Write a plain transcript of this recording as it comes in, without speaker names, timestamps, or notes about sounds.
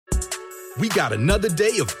We got another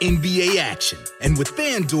day of NBA action. And with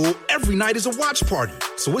FanDuel, every night is a watch party.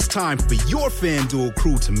 So it's time for your FanDuel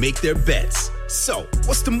crew to make their bets. So,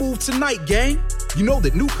 what's the move tonight, gang? You know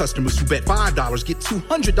that new customers who bet $5 get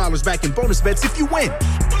 $200 back in bonus bets if you win.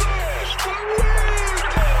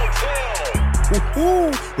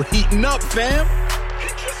 Woohoo! We're heating up, fam.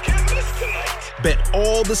 Bet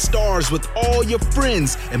all the stars with all your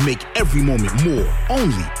friends and make every moment more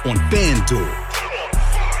only on FanDuel.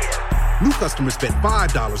 New customers bet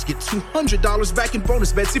 $5, get $200 back in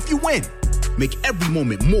bonus bets if you win. Make every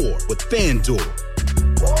moment more with FanDuel.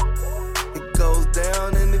 It goes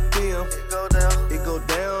down in the DM. It go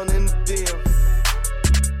down in the DM.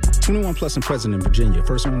 21 plus and present in Virginia.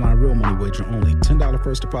 First online real money wager only. $10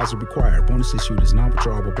 first deposit required. Bonus issued is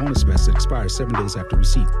non-withdrawable bonus bets that expires 7 days after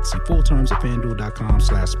receipt. See full terms at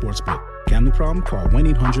FanDuel.com/sportsbook. Gambling problem? Call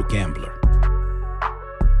 1-800-GAMBLER.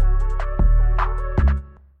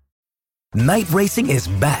 Night racing is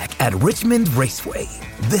back at Richmond Raceway.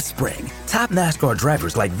 This spring, top NASCAR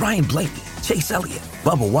drivers like Ryan Blaney, Chase Elliott,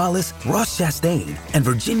 Bubba Wallace, Ross Chastain, and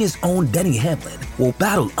Virginia's own Denny Hamlin will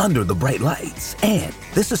battle under the bright lights. And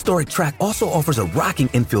this historic track also offers a rocking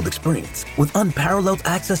infield experience with unparalleled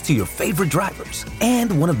access to your favorite drivers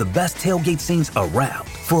and one of the best tailgate scenes around.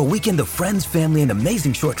 For a weekend of friends, family, and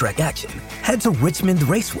amazing short track action, head to Richmond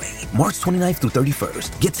Raceway, March 29th through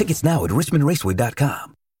 31st. Get tickets now at richmondraceway.com.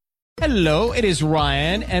 Hello, it is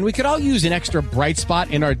Ryan, and we could all use an extra bright spot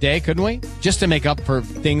in our day, couldn't we? Just to make up for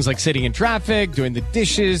things like sitting in traffic, doing the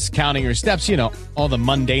dishes, counting your steps, you know, all the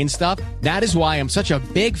mundane stuff. That is why I'm such a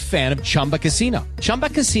big fan of Chumba Casino. Chumba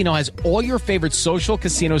Casino has all your favorite social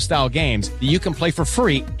casino-style games that you can play for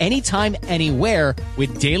free anytime, anywhere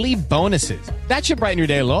with daily bonuses. That should brighten your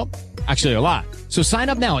day a little. Actually, a lot. So sign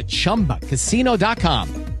up now at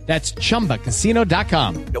ChumbaCasino.com. That's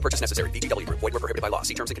ChumbaCasino.com. No purchase necessary. VGW Group. Void where prohibited by law.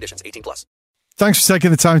 See terms and conditions. 18+. Thanks for taking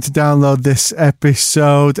the time to download this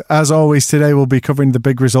episode. As always, today we'll be covering the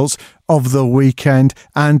big results of the weekend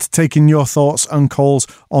and taking your thoughts and calls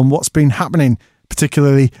on what's been happening,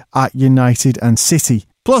 particularly at United and City.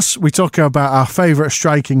 Plus, we talk about our favourite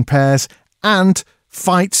striking pairs and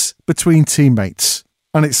fights between teammates.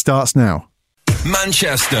 And it starts now.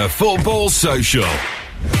 Manchester Football Social.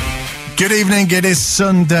 Good evening, it is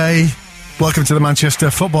Sunday. Welcome to the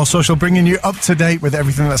Manchester Football Social, bringing you up to date with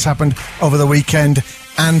everything that's happened over the weekend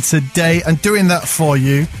and today. And doing that for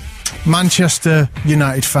you, Manchester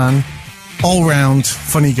United fan, all-round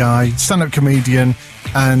funny guy, stand-up comedian,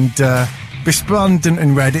 and resplendent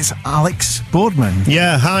in red, it's Alex Boardman.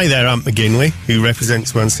 Yeah, hi there, Ant McGinley, who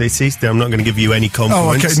represents Man City. I'm not going to give you any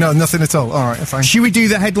compliments. Oh, okay, no, nothing at all. All right, fine. Should we do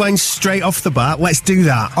the headlines straight off the bat? Let's do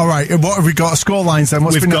that. All right, what have we got? Score lines then?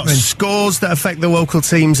 We've got scores that affect the local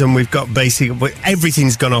teams, and we've got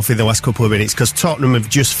everything's gone off in the last couple of minutes because Tottenham have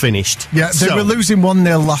just finished. Yeah, they were losing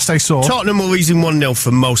 1-0 last I saw. Tottenham were losing 1-0 for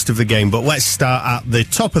most of the game, but let's start at the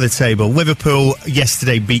top of the table. Liverpool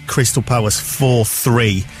yesterday beat Crystal Palace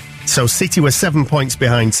 4-3. So City were 7 points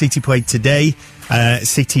behind. City played today.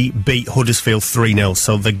 City beat Huddersfield 3-0.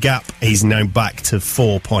 So the gap is now back to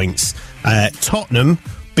 4 points. Tottenham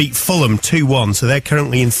beat Fulham 2-1. So they're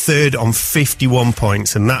currently in third on 51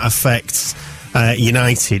 points. And that affects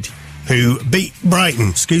United, who beat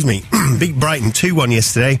Brighton. Beat Brighton 2-1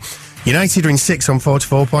 yesterday. United are in 6th on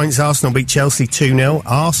 44 points. Arsenal beat Chelsea 2-0.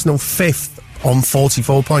 Arsenal 5th on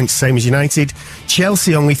 44 points, same as United.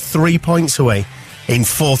 Chelsea only 3 points away in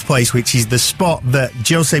 4th place, which is the spot that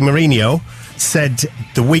Jose Mourinho said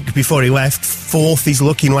the week before he left. 4th is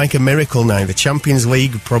looking like a miracle now. The Champions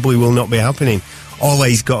League probably will not be happening.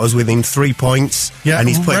 Ole's got us within 3 points, and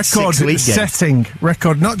he's played 6 league games.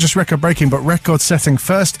 Record, not just record-breaking, but record-setting.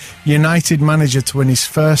 First United manager to win his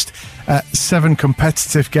first 7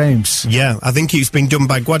 competitive games. Yeah, I think it's been done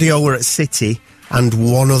by Guardiola at City and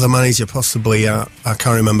one other manager, possibly. I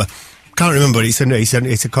can't remember.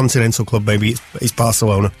 It's a continental club, maybe it's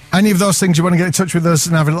Barcelona. Any of those things you want to get in touch with us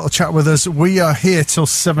and have a little chat with us, we are here till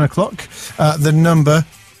 7 o'clock. The number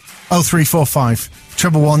 0345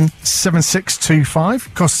 111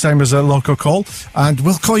 7625, costs the same as a local call, and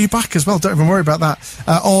we'll call you back as well, don't even worry about that.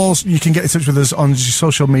 Or you can get in touch with us on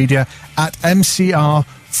social media at MCR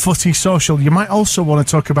Footy Social. You might also want to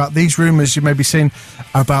talk about these rumours you may be seeing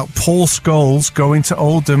about Paul Scholes going to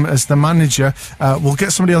Oldham as the manager. We'll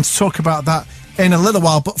get somebody on to talk about that in a little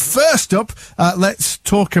while, but first up, let's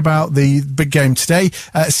talk about the big game today.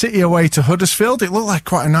 City away to Huddersfield. It looked like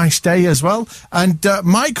quite a nice day as well, and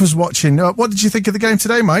Mike was watching. What did you think of the game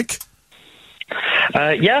today, Mike?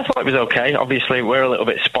 Yeah, I thought it was okay. Obviously, we're a little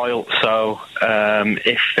bit spoilt, so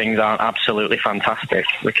if things aren't absolutely fantastic,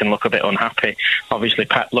 we can look a bit unhappy. Obviously,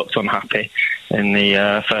 Pep looked unhappy in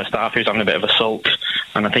the first half. He was having a bit of a sulk,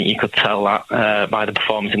 and I think you could tell that by the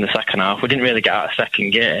performance in the second half. We didn't really get out of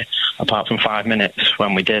second gear, apart from 5 minutes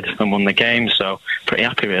when we did and won the game, so pretty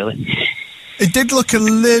happy, really. It did look a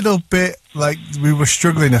little bit like we were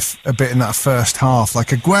struggling a bit in that first half. Like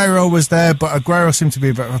Aguero was there, but Aguero seemed to be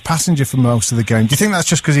a bit of a passenger for most of the game. Do you think that's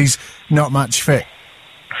just because he's not match fit?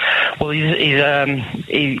 Well, he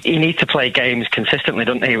needs to play games consistently,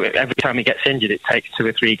 doesn't he? Every time he gets injured, it takes 2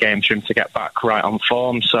 or 3 games for him to get back right on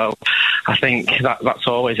form. So I think that's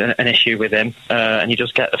always an issue with him, and he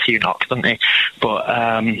does get a few knocks, doesn't he? But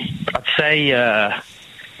I'd say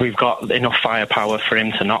we've got enough firepower for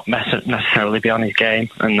him to not necessarily be on his game,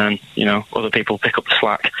 and then, other people pick up the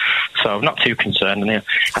slack. So I'm not too concerned. And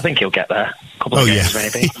I think he'll get there. A couple of games,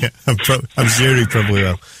 maybe. Yeah, I'm sure he probably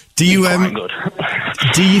will. Do you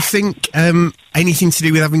do you think anything to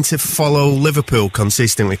do with having to follow Liverpool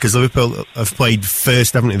consistently? Because Liverpool have played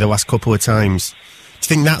first, haven't they, the last couple of times? Do you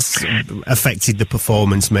think that's affected the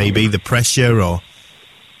performance, maybe, the pressure, or...?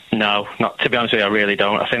 No, not to be honest with you, I really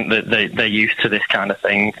don't. I think that they're used to this kind of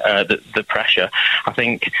thing, the pressure. I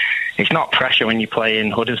think it's not pressure when you play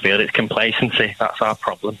in Huddersfield, it's complacency. That's our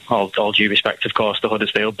problem. All due respect, of course, to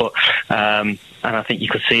Huddersfield. But and I think you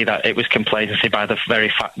could see that it was complacency by the very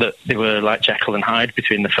fact that they were like Jekyll and Hyde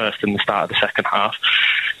between the first and the start of the second half.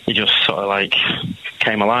 You just sort of like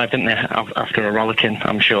came alive, didn't they, after a rollicking,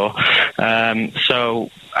 I'm sure. So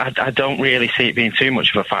I don't really see it being too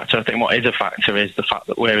much of a factor. I think what is a factor is the fact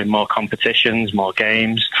that we're in more competitions, more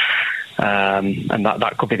games, and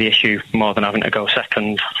that could be the issue more than having to go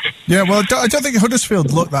second. Yeah, well, I don't think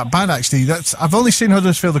Huddersfield looked that bad, actually. I've only seen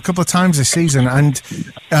Huddersfield a couple of times this season, and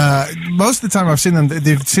most of the time I've seen them,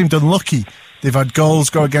 they've seemed unlucky. They've had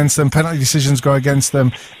goals go against them, penalty decisions go against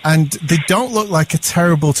them, and they don't look like a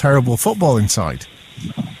terrible, terrible football inside.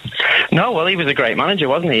 No, well, he was a great manager,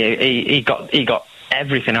 wasn't he? He got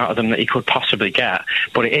everything out of them that he could possibly get,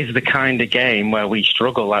 but it is the kind of game where we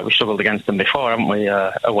struggle, like we struggled against them before, haven't we,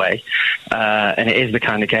 away, and it is the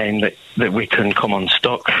kind of game that we can come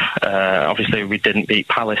unstuck. Obviously we didn't beat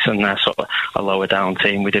Palace, and they're sort of a lower down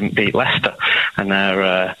team. We didn't beat Leicester, and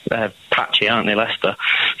they're patchy, aren't they, Leicester?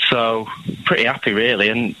 So pretty happy, really,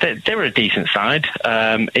 and they're a decent side.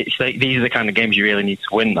 These are the kind of games you really need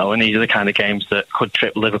to win, though, and these are the kind of games that could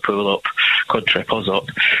trip Liverpool up, could trip us up.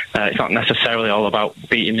 It's not necessarily all about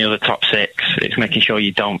beating the other top 6. It's making sure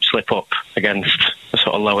you don't slip up against the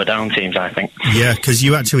sort of lower down teams, I think. Yeah, because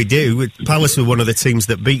you actually do. Palace were one of the teams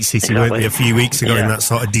that beat City, weren't they, a few weeks ago in that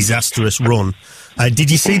sort of disastrous run.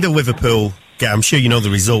 Did you see the Liverpool game? I'm sure you know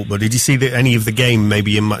the result, but did you see any of the game,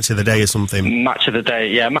 maybe in Match of the Day or something? Match of the Day,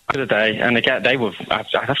 yeah, Match of the Day. And again, I'd have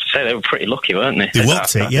to say they were pretty lucky, weren't they? They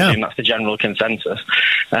looked it, yeah. That's the general consensus.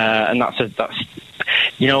 And that's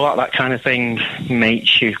you know what, that kind of thing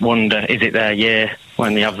makes you wonder, is it their year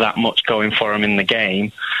when they have that much going for them in the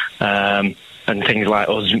game? And things like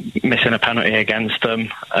us missing a penalty against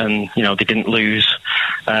them, and they didn't lose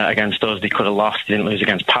against us. They could have lost. They didn't lose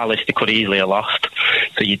against Palace. They could easily have lost.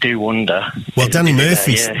 So you do wonder. Well, Danny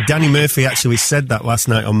Murphy actually said that last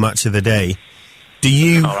night on Match of the Day. Do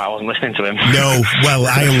you? Oh, I wasn't listening to him. No. Well,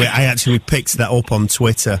 I actually picked that up on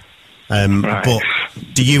Twitter. Right. But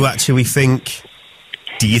do you actually think?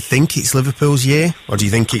 Do you think it's Liverpool's year, or do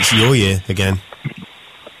you think it's your year again?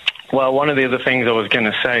 Well, one of the other things I was going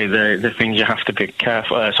to say, the things you have to be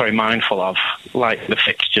mindful of, like the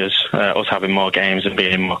fixtures, us having more games and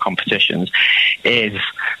being in more competitions, is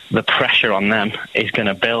the pressure on them is going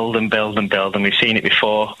to build and build and build. And we've seen it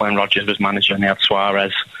before when Rodgers was manager and they had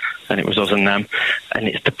Suarez, and it was us and them. And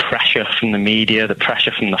it's the pressure from the media, the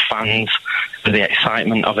pressure from the fans, the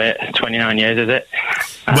excitement of it. 29 years, is it?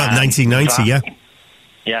 Well, 1990, yeah.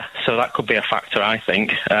 Yeah, so that could be a factor, I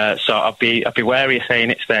think. So I'd be wary of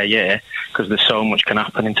saying it's their year, because there's so much can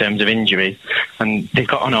happen in terms of injury, and they've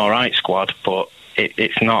got an all right squad, but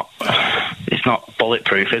it's not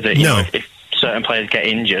bulletproof, is it? No. If certain players get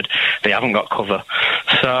injured, they haven't got cover.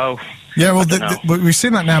 So yeah, well, we've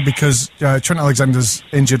seen that now because Trent Alexander's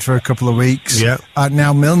injured for a couple of weeks. Yeah.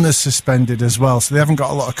 Now Milner's suspended as well, so they haven't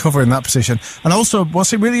got a lot of cover in that position. And also,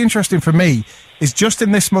 what's really interesting for me is just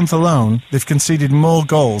in this month alone, they've conceded more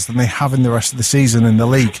goals than they have in the rest of the season in the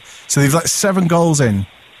league. So they've let 7 goals in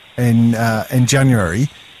January,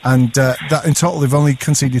 and that in total they've only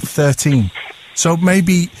conceded 13. So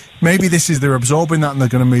maybe this is they're absorbing that and they're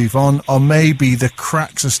going to move on, or maybe the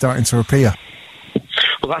cracks are starting to appear.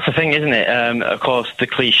 Well, that's the thing, isn't it? Of course, the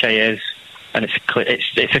cliche is and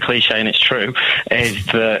it's a cliche and it's true, is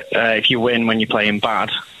that if you win when you're playing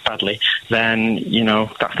badly, then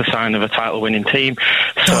that's the sign of a title-winning team.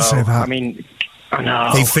 So Don't say that. I mean, I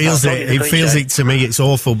know he feels it. He feels it. To me, it's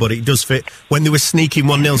awful, but it does fit. When they were sneaking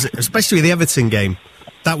 1-0, especially the Everton game,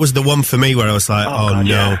 that was the one for me where I was like, God,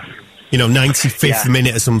 no, 95th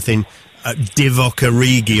minute or something. Divock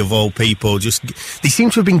Origi of all people, they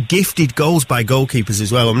seem to have been gifted goals by goalkeepers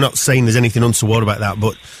as well. I'm not saying there's anything untoward about that,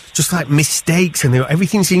 but just like mistakes, and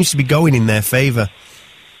everything seems to be going in their favour.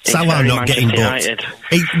 Salah not getting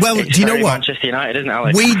booked. Do you know what? Manchester United, isn't it,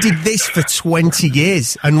 Alex? We did this for 20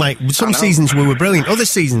 years, and some seasons we were brilliant. Other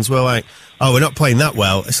seasons we're like, we're not playing that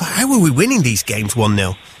well. It's like, how were we winning these games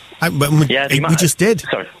 1-0? We just did.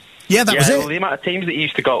 Sorry. Yeah, that was it. Well, the amount of teams that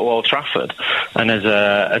used to go to Old Trafford, and as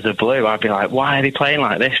a Blue, I'd be like, why are they playing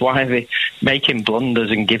like this? Why are they making blunders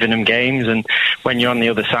and giving them games? And when you're on the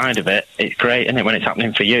other side of it, it's great, isn't it, when it's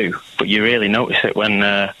happening for you? But you really notice it when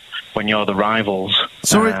you're the rivals.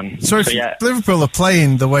 So if Liverpool are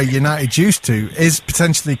playing the way United used to, is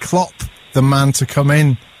potentially Klopp the man to come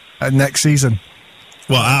in next season?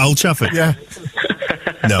 What, at Old Trafford? Yeah.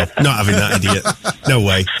 No, not having that idiot. No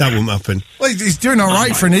way. That won't happen. Well, he's doing all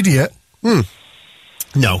right for an idiot. No.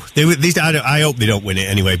 I hope they don't win it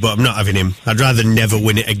anyway, but I'm not having him. I'd rather never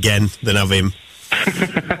win it again than have him.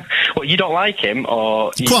 Well, you don't like him,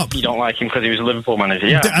 or you don't like him because he was a Liverpool manager?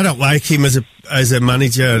 Yeah. I don't like him as a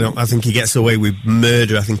manager. I think he gets away with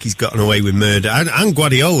murder. I think he's gotten away with murder. And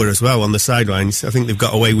Guardiola as well on the sidelines. I think they've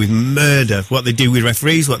got away with murder. What they do with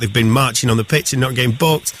referees, what they've been marching on the pitch and not getting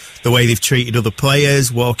booked, the way they've treated other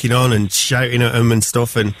players, walking on and shouting at them and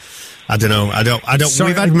stuff. And I don't know. I don't.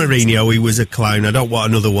 We've had Mourinho. He was a clown. I don't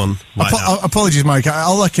want another one like that. Apologies, Mike.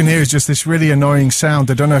 All I can hear is just this really annoying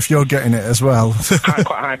sound. I don't know if you're getting it as well. Quite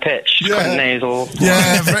high pitched, quite nasal.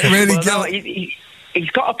 Yeah, really. Well, he's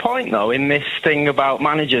got a point though in this thing about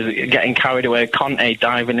managers getting carried away. Conte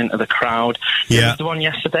diving into the crowd. Yeah, there was the one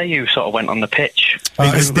yesterday who sort of went on the pitch.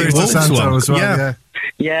 Espirito Santo as well.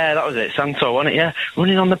 Yeah, that was it. Santo, wasn't it? Yeah,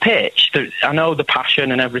 running on the pitch. I know the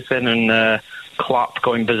passion and everything, and Klopp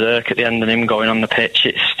going berserk at the end and him going on the pitch.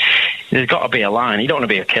 There's got to be a line. You don't want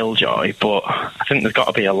to be a killjoy, but I think there's got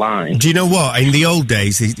to be a line. Do you know what? In the old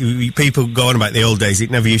days, people go on about the old days, it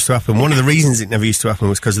never used to happen. One of the reasons it never used to happen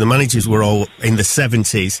was because the managers were all, in the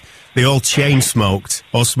 70s, they all chain smoked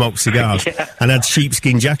or smoked cigars and had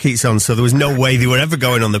sheepskin jackets on, so there was no way they were ever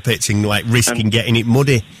going on the pitch and risking getting it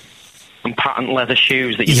muddy. And patent leather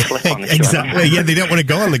shoes that you slip on. Exactly, yeah, they don't want to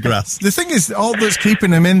go on the grass. The thing is, all that's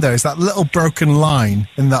keeping them in there is that little broken line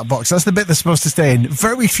in that box. That's the bit they're supposed to stay in.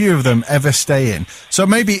 Very few of them ever stay in. So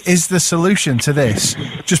maybe is the solution to this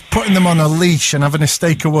just putting them on a leash and having a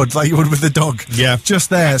stake of wood like you would with the dog? Yeah.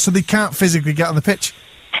 Just there, so they can't physically get on the pitch?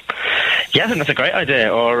 Yeah, I think that's a great idea.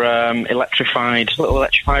 Or little electrified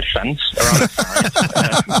fence around the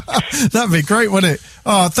side. That'd be great, wouldn't it?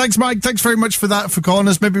 Oh, thanks, Mike. Thanks very much for that, for calling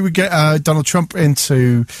us. Maybe we get Donald Trump in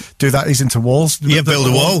to do that. He's into walls. Yeah, build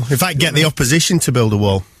a wall. In fact, get the opposition to build a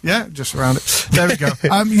wall. Yeah, just around it. There we go.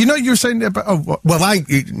 You were saying about...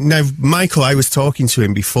 Michael, I was talking to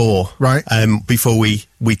him before. Right. Before we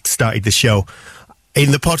started the show.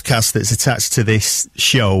 In the podcast that's attached to this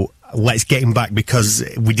show... Let's get him back, because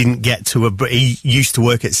we didn't get to he used to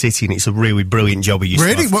work at City, and it's a really brilliant job he used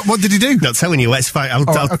to have. What did he do? Not telling you. Let's find.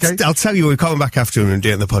 I'll tell you. We'll call him back after and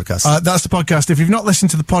do it in the podcast. That's the podcast. If you've not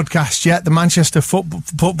listened to the podcast yet, the Manchester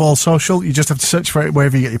Football Social, you just have to search for it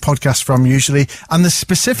wherever you get your podcasts from usually, and the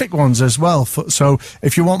specific ones as well. So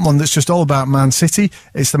if you want one that's just all about Man City,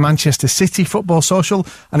 it's the Manchester City Football Social,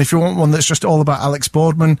 and if you want one that's just all about Alex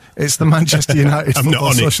Boardman, it's the Manchester United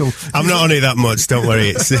Football Social. I'm not on it that much. Don't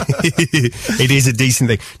worry. It's it is a decent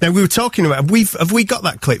thing. Now, we were talking about, have we got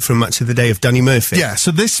that clip from Match of the Day of Danny Murphy? Yeah,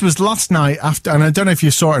 so this was last night after, and I don't know if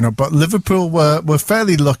you saw it or not, but Liverpool were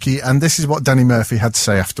fairly lucky, and this is what Danny Murphy had to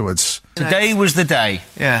say afterwards. Today was the day.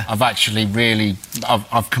 Yeah.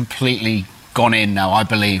 I've completely gone in now, I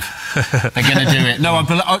believe. They're going to do it. No,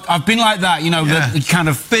 I've been like that, the kind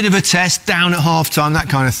of... Bit of a test, down at half-time, that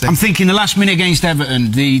kind of thing. I'm thinking the last minute against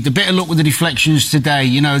Everton, the bit of luck with the deflections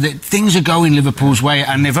today, that things are going Liverpool's way,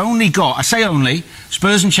 and they've only got, I say only,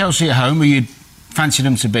 Spurs and Chelsea at home, who you'd fancy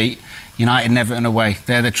them to beat, United and Everton away.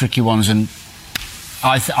 They're the tricky ones, and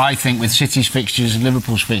I think with City's fixtures and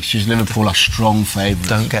Liverpool's fixtures, Liverpool are strong favourites.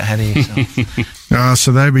 Don't get ahead of yourself.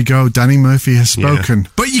 So there we go. Danny Murphy has spoken.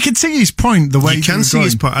 But you can see his point, the way you can see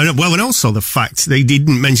his point. Well, and also the fact, they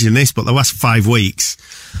didn't mention this, but the last 5 weeks,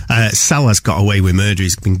 Salah's got away with murder.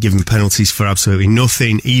 He's been given penalties for absolutely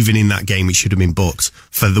nothing. Even in that game, he should have been booked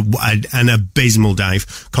for an abysmal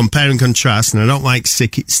dive. Compare and contrast, and I don't like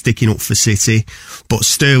sticking up for City, but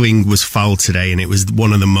Sterling was fouled today, and it was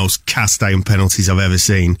one of the most cast iron penalties I've ever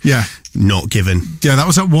seen. Yeah. Not given. Yeah, that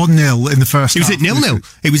was at 1-0 in the first half. It was at 0-0.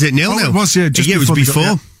 It was at 0-0. Oh, it was, yeah. It was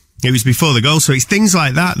before. It was before the goal. So it's things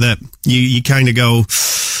like that you kind of go...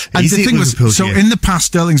 And the thing was, so in the past,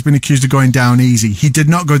 Sterling's been accused of going down easy. He did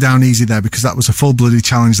not go down easy there because that was a full-blooded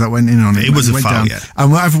challenge that went in on it. It was a foul, yeah.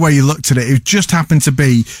 And whatever way you looked at it, it just happened to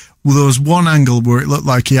be... Well, there was one angle where it looked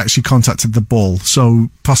like he actually contacted the ball,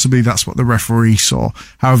 so possibly that's what the referee saw.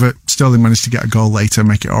 However, Sterling managed to get a goal later and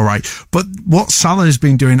make it all right. But what Salah has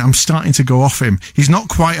been doing, I'm starting to go off him. He's not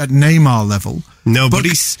quite at Neymar level. No, but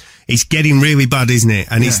it's getting really bad, isn't it?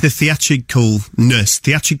 And it's the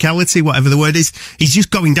theatricality, whatever the word is. He's just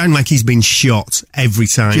going down like he's been shot every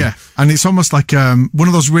time. Yeah, and it's almost like one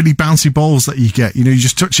of those really bouncy balls that you get. You know, you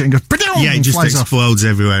just touch it and go, yeah, it just explodes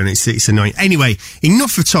everywhere, and it's annoying. Anyway,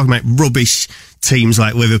 enough of talking about rubbish teams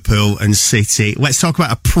like Liverpool and City. Let's talk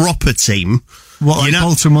about a proper team. What, like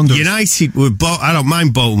Bolton Wanderers? United, I don't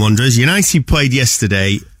mind Bolton Wanderers. United played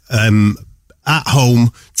yesterday at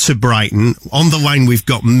home to Brighton. On the line, we've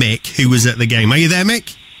got Mick, who was at the game. Are you there,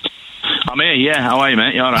 Mick? I'm here, yeah. How are you,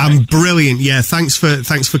 mate? You all right? I'm brilliant, yeah. Thanks for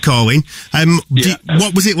calling.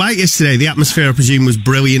 What was it like yesterday? The atmosphere, I presume, was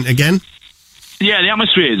brilliant again? Yeah, the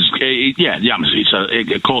atmosphere is... the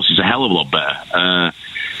atmosphere, of course, it's a hell of a lot better.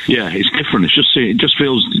 Yeah, it's different. It just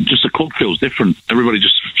feels... Just the club feels different. Everybody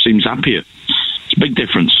just seems happier. It's a big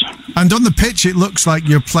difference. And on the pitch, it looks like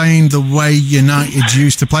you're playing the way United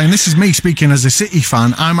used to play. And this is me speaking as a City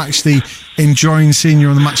fan. I'm actually enjoying seeing you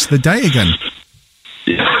on the match of the day again.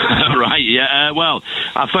 Yeah, right, yeah. Well,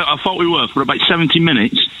 I thought we were for about 70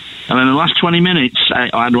 minutes. And then the last 20 minutes,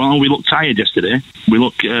 we looked tired yesterday.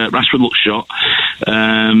 Rashford looked shot.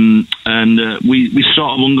 And we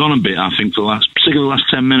sort of hung on a bit, I think, particularly the last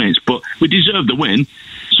 10 minutes. But we deserved the win.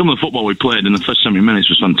 Some of the football we played in the first 70 minutes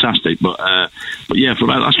was fantastic, but yeah, for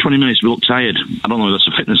about the last 20 minutes we looked tired. I don't know if that's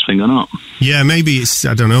a fitness thing or not. Yeah, maybe it's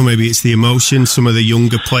the emotion, some of the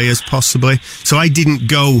younger players possibly. So I didn't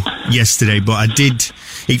go yesterday, but I did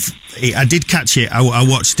catch it. I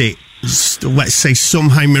watched it. Let's say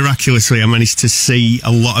somehow miraculously I managed to see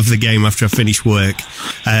a lot of the game after I finished work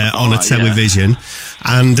on a television. Yeah.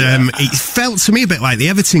 And it felt to me a bit like the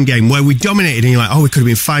Everton game where we dominated and you're like, we could have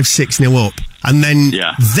been 5-6-0 up. And then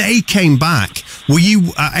they came back. Were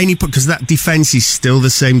you at any point, because that defence is still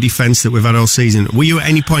the same defence that we've had all season, were you at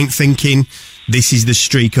any point thinking, this is the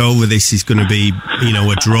streak over, this is going to be,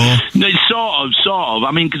 a draw? No, sort of.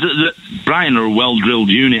 I mean, because Brighton are a well-drilled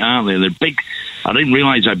unit, aren't they? They're big. I didn't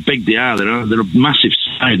realise how big they are. They're a massive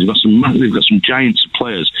side. They've got some giants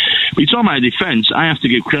players. But you're talking about defence, I have to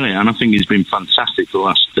give credit, and I think he's been fantastic for the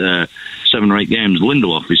last 7 or 8 games.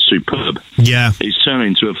 Lindelof is superb. Yeah. He's turned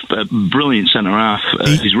into a brilliant centre-half.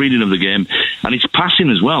 His reading of the game, and his passing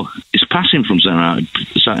as well. His passing from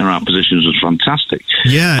centre-half positions was fantastic.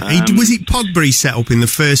 Yeah. Was it Pogba he set up in the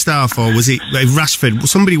first half, or was it Rashford?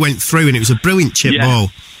 Somebody went through and it was a brilliant chip ball.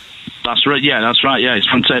 That's right. Yeah, that's right. Yeah, it's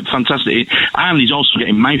fantastic. And he's also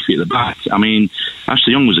getting mouthy at the back. I mean,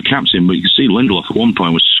 Ashley Young was the captain, but you can see Lindelof at one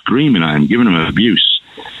point was screaming at him, giving him abuse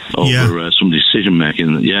over some decision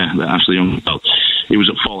making. Yeah, that Ashley Young. Well, he was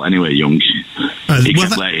at fault anyway. Young. He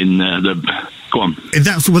kept letting Go on.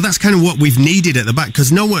 That's kind of what we've needed at the back, because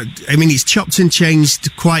he's chopped and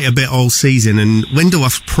changed quite a bit all season, and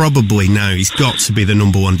Lindelof's probably now, he's got to be the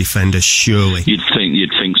number one defender, surely. You'd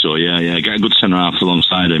think so, yeah. Get a good centre-half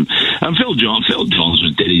alongside him. And Phil Jones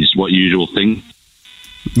did his usual thing.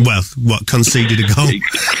 Well, conceded a goal?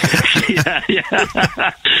 yeah.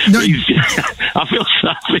 No, I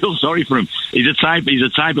feel sorry for him. He's a type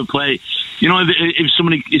of player. If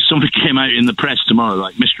somebody came out in the press tomorrow,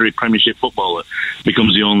 like mystery Premiership footballer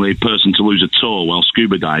becomes the only person to lose a toe while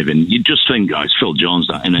scuba diving, you'd just think, it's Phil Jones,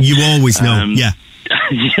 that, isn't it? You always know, yeah.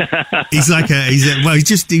 Yeah.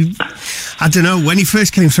 I don't know, when he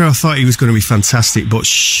first came through I thought he was going to be fantastic, but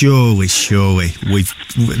surely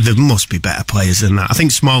there must be better players than that. I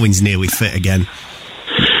think Smalling's nearly fit again.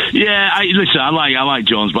 Yeah, I like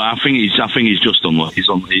Jones, but I think he's just unlucky.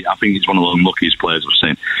 I think he's one of the unluckiest players I've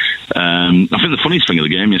seen. I think the funniest thing of the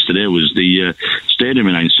game yesterday was the stadium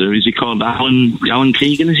announcer. Is he called Alan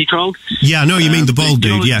Keegan? Is he called? Yeah, I know you mean the bald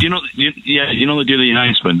dude. Yeah, you know they do the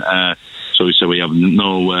announcement. So So he said we have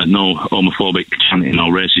no homophobic chanting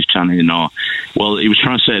or racist chanting, or well, he was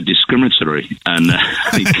trying to say discriminatory, and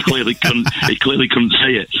he clearly couldn't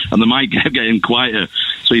say it, and the mic kept getting quieter.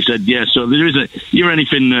 So he said, "Yeah, so there isn't you're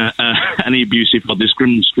anything any abusive or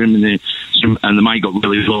discriminating," and the mic got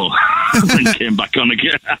really low and came back on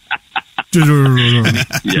again. Well,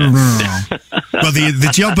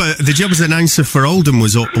 the job as announcer for Oldham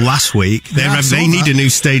was up last week. They need a new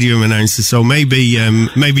stadium announcer, so maybe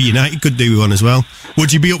United could do one as well.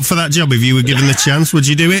 Would you be up for that job if you were given the chance? Would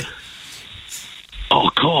you do it? Oh,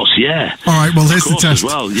 of course, yeah. All right, well, here's the test. As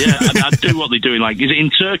well, yeah. And I'd do what they're doing. Like, is it in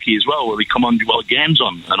Turkey as well, where they come on while the game's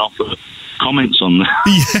on and offer comments on?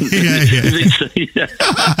 Yeah.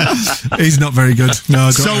 He's not very good. No,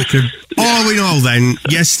 I don't like him. All in all, then,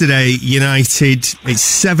 yesterday, United, it's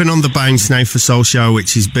 7 on the bounce now for Solskjaer,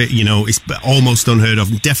 which is, it's almost unheard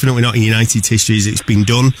of. Definitely not in United's history as it's been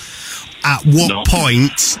done. At what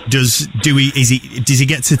point does he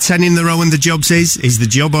get to 10 in the row and the job's his? Is the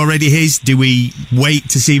job already his? Do we wait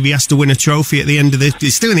to see if he has to win a trophy at the end of this?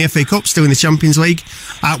 It's still in the FA Cup, still in the Champions League.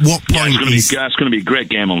 At what point it's going to be a great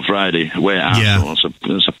game on Friday. Away at Arsenal.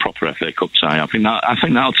 It's a proper FA Cup tie. I think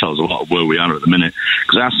that'll tell us a lot of where we are at the minute,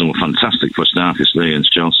 because Arsenal were fantastic first half yesterday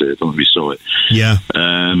against Chelsea. I don't know if you saw it. Yeah.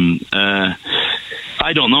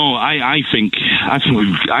 I don't know. I think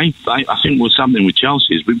what's happening with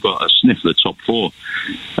Chelsea is we've got a sniff of the top 4,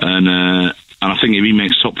 and I think if he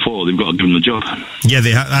makes top 4, they've got to give him the job. Yeah,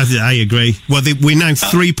 I agree. Well, we're now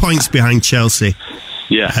 3 points behind Chelsea.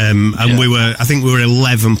 Yeah, I think we were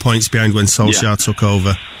 11 points behind when Solskjaer took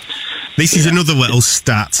over. This is another little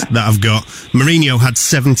stat that I've got. Mourinho had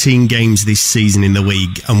 17 games this season in the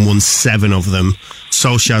league and won 7 of them.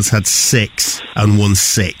 Solskjaer's had 6 and won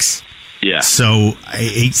 6. Yeah. So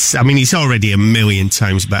it's already a million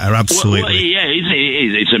times better. Absolutely. Well, yeah,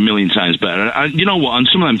 it's a million times better. And you know what? On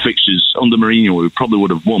some of them fixtures under Mourinho, we probably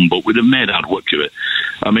would have won, but we'd have made hard work of it.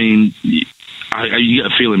 I mean, you get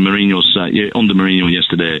a feeling under Mourinho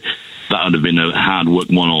yesterday, that would have been a hard work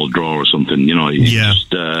 1-1 draw or something.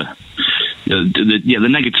 The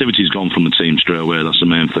negativity's gone from the team straight away. That's the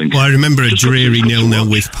main thing. Well, I remember a dreary 0-0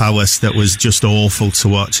 with Palace that was just awful to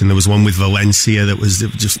watch, and there was one with Valencia that was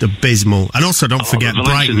just abysmal. And also, don't forget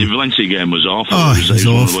Brighton. The Valencia game was awful. It was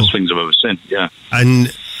one awful. of the worst things I've ever seen. Yeah.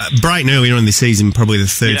 And Brighton earlier in the season, probably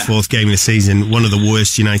the fourth game of the season, one of the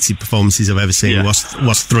worst United performances I've ever seen was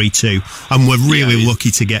 3-2, and we're really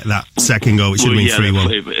lucky to get that second goal. It should have been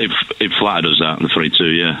 3-1. It flattered us that, the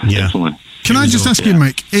 3-2. Yeah, definitely. Can I just ask you,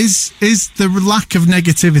 Mick, is the lack of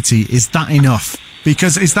negativity, is that enough?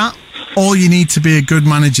 Because is that all you need to be a good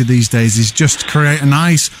manager these days, is just create a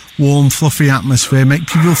nice, warm, fluffy atmosphere, make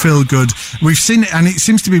people feel good? We've seen it, and it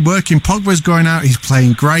seems to be working. Pogba's going out, he's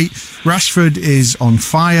playing great. Rashford is on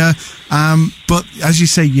fire. But as you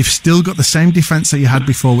say, you've still got the same defence that you had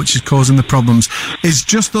before, which is causing the problems. Is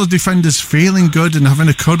just those defenders feeling good and having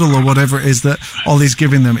a cuddle or whatever it is that Ollie's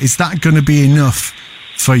giving them, is that going to be enough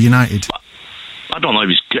for United? I don't know if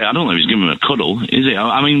he's giving him a cuddle, is it?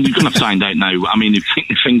 I mean, we're going to find out now. I mean, if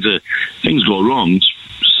things go wrong,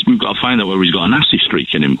 we've got to find out whether he's got a nasty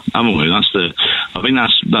streak in him, haven't we? I think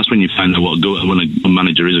that's when you find out when a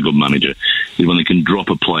manager is a good manager, is when they can drop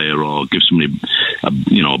a player or give somebody a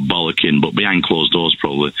bollocking, but behind closed doors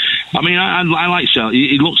probably. I mean, I like Shell.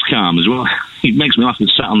 He looks calm as well. He makes me laugh when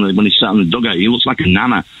he's sat on the dugout. He looks like a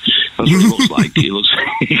nana. That's what he looks like. He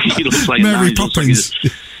looks like Mary Poppins.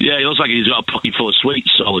 He looks like he's got a pocket full of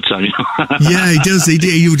sweets all the time. Yeah, he does.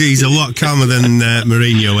 He's a lot calmer than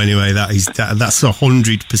Mourinho anyway. That's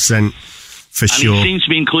 100% for sure. And he seems to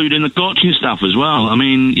be including the coaching staff as well. I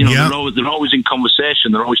mean, they're always in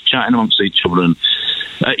conversation. They're always chatting amongst each other, and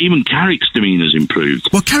even Carrick's demeanour's improved.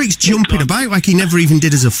 Well, Carrick's jumping about like he never even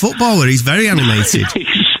did as a footballer. He's very animated.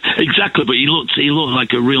 Exactly, but he looked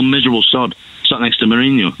like a real miserable sod sat next to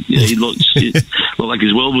Mourinho. Yeah, he looked like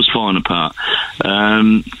his world was falling apart.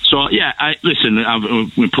 We're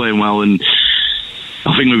playing well, and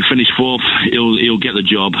I think we finish 4th. He'll get the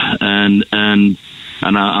job, and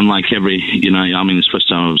like every United, I mean, it's the first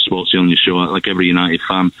time I've spoken to you on your show. Like every United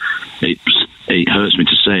fan, it hurts me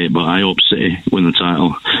to say it, but I hope City win the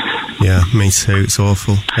title. Yeah, me too. It's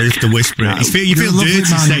awful. I have to whisper it. You feel dirty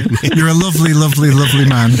saying it. You're a lovely, lovely, lovely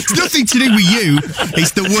man. It's nothing to do with you.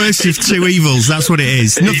 It's the worst of two evils. That's what it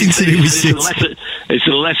is. Nothing to do with City. It's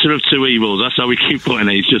the lesser of two evils. That's how we keep putting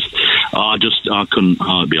it. It's just, I couldn't.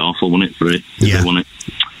 It'd be awful, wouldn't it, for it? Yeah. Wouldn't it?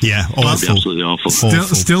 Yeah, awful. It'd be absolutely awful.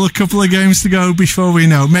 Still a couple of games to go before we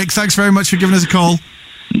know. Mick, thanks very much for giving us a call.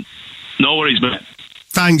 No worries, mate.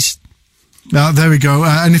 Thanks. There we go.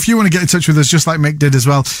 And if you want to get in touch with us, just like Mick did as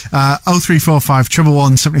well, 0345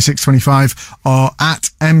 111 7625 or at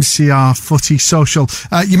MCR Footy Social.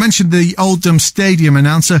 You mentioned the Oldham Stadium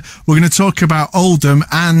announcer. We're going to talk about Oldham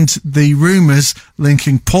and the rumours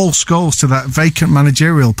linking Paul Scholes to that vacant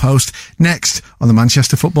managerial post next on the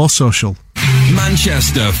Manchester Football Social.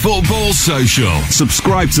 Manchester Football Social.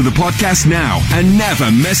 Subscribe to the podcast now and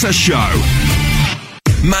never miss a show.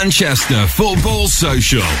 Manchester Football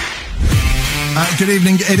Social. Good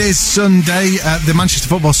evening. It is Sunday. The Manchester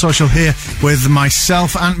Football Social here with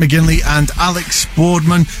myself, Ant McGinley and Alex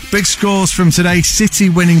Boardman. Big scores from today. City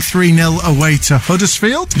winning 3-0 away to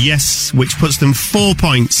Huddersfield. Yes, which puts them 4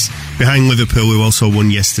 points behind Liverpool, who also won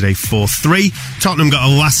yesterday 4-3. Tottenham got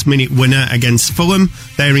a last-minute winner against Fulham.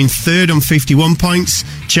 They're in third on 51 points.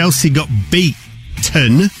 Chelsea got beat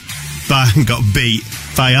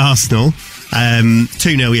by Arsenal.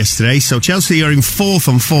 2-0 yesterday, so Chelsea are in fourth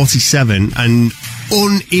on 47, and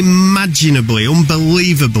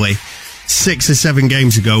unbelievably 6 or 7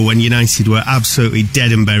 games ago when United were absolutely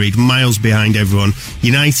dead and buried, miles behind everyone,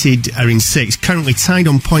 United are in 6th, currently tied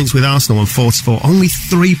on points with Arsenal on 44, only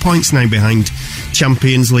 3 points now behind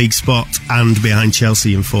Champions League spot and behind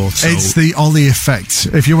Chelsea in 4th. So it's the Ollie effect.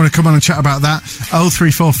 If you want to come on and chat about that,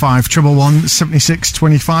 0345 111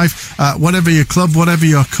 7625. Whatever your club, whatever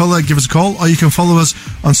your colour, give us a call, or you can follow us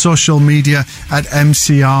on social media at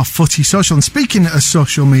MCR Footy Social. And speaking of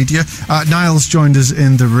social media, Niall's joined us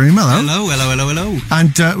in the room. Hello. Hello.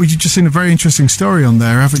 And you've just seen a very interesting story on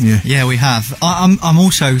there, haven't you? Yeah, we have. I'm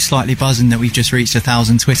also slightly buzzing that we've just reached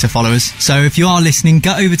 1,000 Twitter followers. So if you are listening,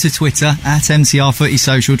 go over to Twitter at MCR Footy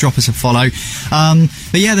Social, drop us a follow.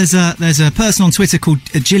 But yeah, there's a person on Twitter called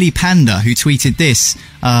Jilly Panda who tweeted this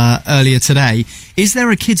earlier today. Is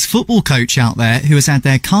there a kids football coach out there who has had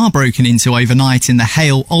their car broken into overnight in the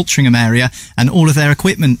Hale, Altrincham area and all of their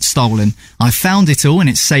equipment stolen? I found it all and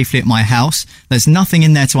it's safely at my house. There's nothing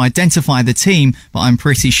in there to identify the team, but I'm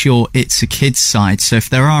pretty sure it's a kids side. So if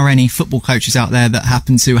there are any football coaches out there that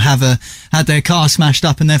happen to have had their car smashed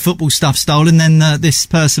up and their football stuff stolen, then this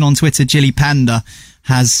person on Twitter, Jilly Panda,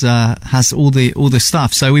 has all the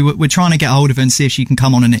stuff. So we're trying to get hold of her and see if she can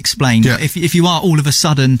come on and explain. Yeah. If you are all of a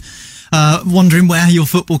sudden wondering where your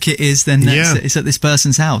football kit is, then it's at this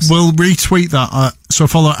person's house. We'll retweet that. So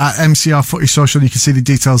follow at MCR Footy Social. You can see the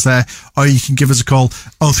details there, or you can give us a call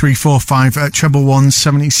 0345 111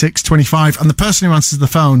 7625. And the person who answers the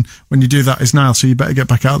phone when you do that is Niall. So you better get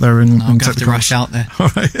back out there and take the rush out there. All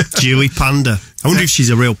right, Julie Panda. I wonder if she's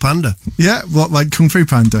a real panda. Yeah, what, like Kung Fu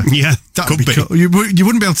Panda? Yeah, that'd be cool. You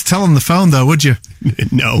wouldn't be able to tell on the phone though, would you?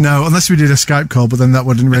 No, unless we did a Skype call, but then that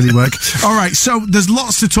wouldn't really work. All right, so there's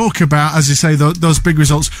lots to talk about, as you say, those big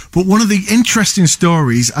results. But one of the interesting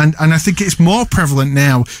stories, and I think it's more prevalent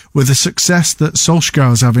now with the success that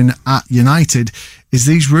Solskjaer is having at United, is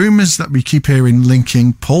these rumours that we keep hearing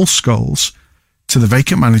linking Paul Scholes to the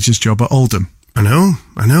vacant manager's job at Oldham. I know.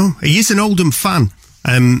 He is an Oldham fan.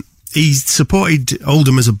 He supported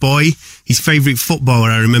Oldham as a boy. His favourite footballer,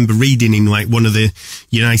 I remember reading in like one of the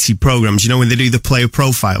United programmes, you know, when they do the player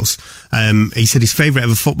profiles. He said his favourite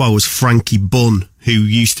ever footballer was Frankie Bunn, who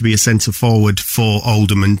used to be a centre forward for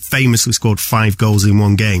Oldham and famously scored 5 goals in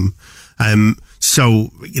one game.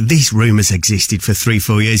 So these rumours existed for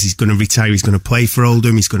 3-4 years. He's going to retire. He's going to play for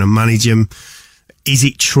Oldham. He's going to manage him. Is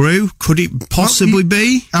it true? Could it possibly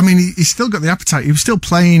be? I mean, he's still got the appetite. He was still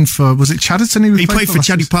playing for, was it Chadderton? He played for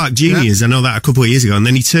Chaddy Park Juniors. Yeah. I know that a couple of years ago. And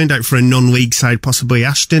then he turned out for a non-league side, possibly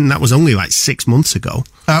Ashton. That was only like 6 months ago.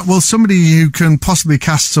 Well, somebody who can possibly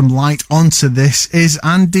cast some light onto this is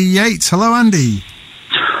Andy Yates. Hello, Andy.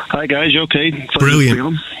 Hi, guys. You okay?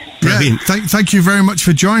 Brilliant. Yeah, thank you very much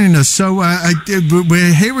for joining us. So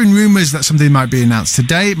we're hearing rumours that something might be announced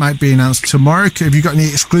today. It might be announced tomorrow. Have you got any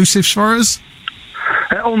exclusives for us?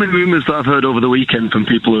 Only rumours that I've heard over the weekend from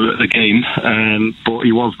people who were at the game, but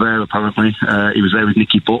he was there apparently. He was there with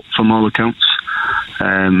Nicky Butt from all accounts.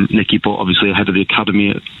 Nicky Butt obviously ahead of the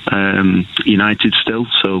academy at United still,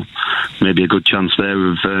 so maybe a good chance there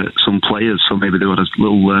of some players, so maybe they got a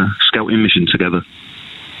little scouting mission together.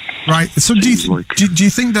 Right, so do you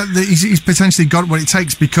think that he's potentially got what it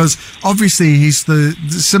takes, because obviously he's the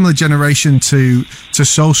similar generation to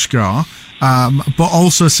Solskjaer, but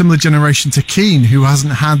also a similar generation to Keane, who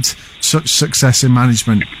hasn't had such success in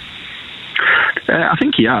management? I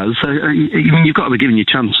think he has. You've got to be giving your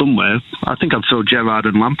chance somewhere. I think I'd throw Gerrard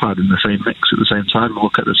and Lampard in the same mix at the same time and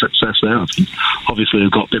look at the success there. I think obviously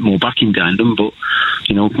they've got a bit more backing behind them, but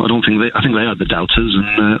I think they had the doubters,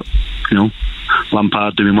 and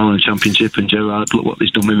Lampard doing well in the Championship, and Gerrard, look what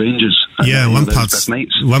he's done with Rangers. Yeah,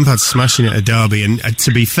 Lampard's smashing it at Derby, and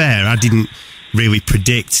to be fair, I didn't really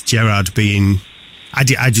predict Gerrard being...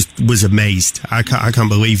 I just was amazed. I can't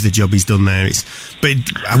believe the job he's done there. But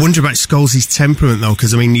I wonder about Scholes' temperament, though,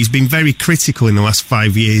 because, I mean, he's been very critical in the last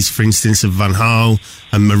 5 years, for instance, of Van Gaal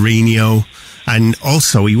and Mourinho. And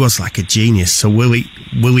also, he was like a genius. So will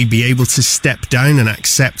he be able to step down and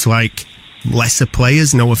accept, like, lesser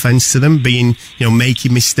players, no offence to them, being,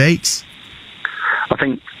 making mistakes? I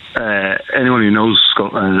think anyone who knows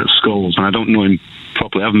Scholes, and I don't know him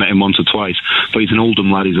properly, I've met him once or twice, but he's an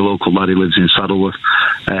Oldham lad, he's a local lad, he lives in Saddleworth.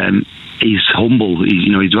 He's humble,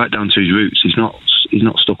 he's right down to his roots, he's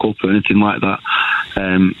not stuck up or anything like that.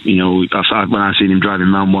 When I seen him driving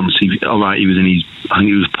around once, he was in his, I think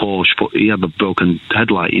he was Porsche, but he had a broken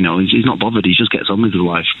headlight, he's not bothered, he just gets on with his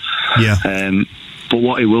life. Yeah. But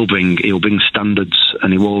what he'll bring standards,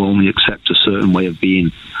 and he will only accept a certain way of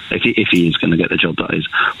being, if he is going to get the job, that is.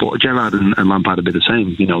 But Gerrard and Lampard would be the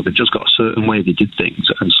same. They've just got a certain way they did things,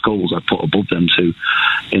 and Scholes I'd put above them too,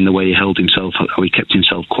 in the way he held himself, how he kept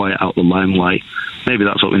himself quiet out the limelight. Maybe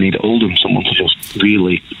that's what we need at Oldham, someone to just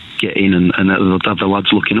really get in and have the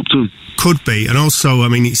lads looking up to him. Could be. And also, I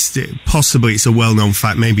mean, it's a well-known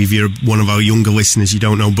fact, maybe if you're one of our younger listeners, you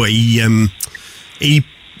don't know, but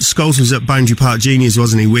Scholes was at Boundary Park Juniors,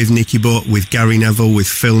 wasn't he, with Nicky Butt, with Gary Neville, with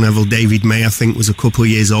Phil Neville. David May, I think, was a couple of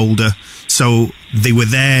years older. So they were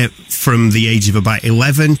there from the age of about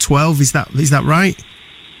 11, 12. Is that right?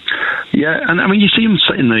 Yeah, and I mean, you see him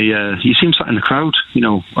sat in the crowd.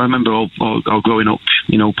 I remember all growing up.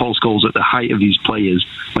 Paul Scholes at the height of his players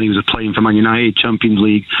when he was playing for Man United, Champions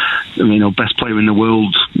League. Best player in the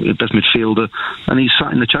world, best midfielder, and he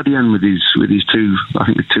sat in the Chaddy end with his two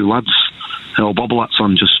lads. Bobble hats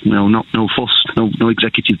on, just no fuss, no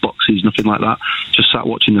executive boxes, nothing like that. Just sat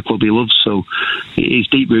watching the club he loves. So he's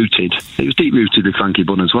deep rooted. It was deep rooted with Frankie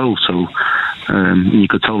Bunn as well. So you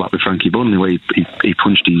could tell that with Frankie Bunn, the way he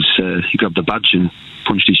punched he grabbed the badge and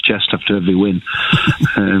punched his chest after every win.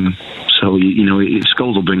 So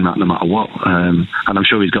Scholes will bring that no matter what. And I'm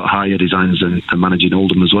sure he's got higher designs than managing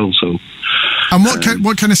Oldham as well. So. And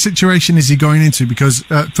what kind of situation is he going into? Because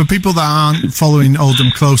for people that aren't following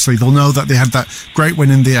Oldham closely, they'll know that they had that great win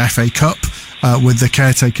in the FA Cup with the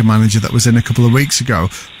caretaker manager that was in a couple of weeks ago.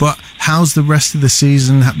 But how's the rest of the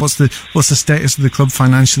season? What's the status of the club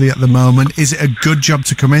financially at the moment? Is it a good job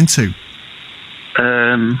to come into?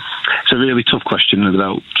 It's a really tough question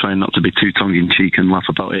without trying not to be too tongue-in-cheek and laugh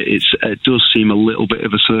about it. It does seem a little bit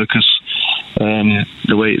of a circus,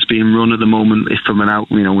 the way it's being run at the moment. If from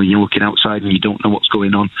when you're looking outside and you don't know what's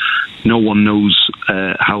going on, no one knows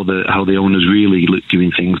how the owners really look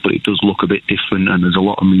doing things, but it does look a bit different, and there's a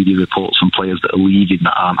lot of media reports from players that are leaving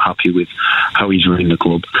that aren't happy with how he's running the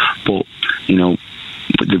club. But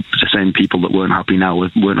the same people that weren't happy now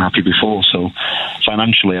weren't happy before. So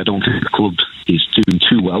financially, I don't think the club is doing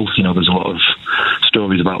too well. There's a lot of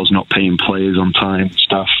stories about us not paying players on time,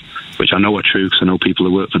 staff, which I know are true because I know people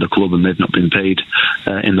who work for the club and they've not been paid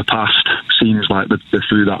in the past. Seems like they're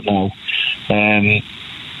through that now.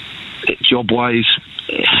 Job-wise,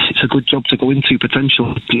 it's a good job to go into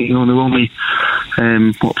potentially. They're only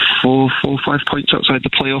 4 or 5 points outside the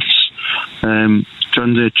playoffs.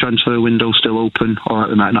 Transfer window still open. All right,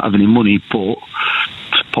 they might not have any money, but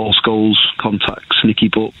Paul Scholes contacts Nicky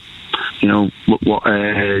Butt. Look what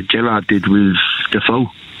Gerrard did with Defoe.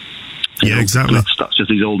 Yeah, exactly. That's just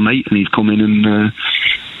his old mate, and he's come in and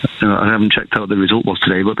I haven't checked out what the result was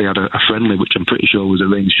today, but they had a friendly, which I'm pretty sure was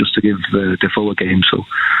arranged just to give Defoe a game. So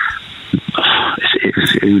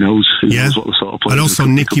who knows? Who knows what the sort of players. And also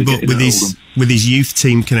Nicky Butt with his youth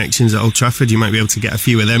team connections at Old Trafford, you might be able to get a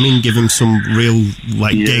few of them in, give him some real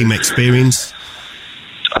game experience.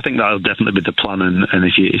 I think that'll definitely be the plan, and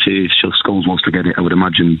if Scholes wants to get it, I would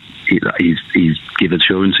imagine he's give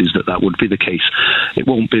assurances that would be the case. It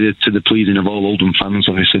won't be to the pleasing of all Oldham fans.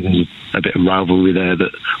 Obviously, there's a bit of rivalry there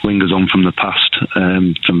that lingers on from the past,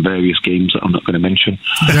 from various games that I'm not going to mention.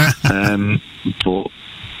 Yeah. But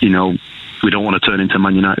we don't want to turn into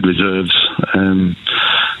Man United reserves. But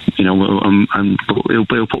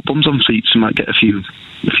he'll put bums on seats and might get a few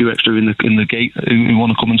extra in the gate who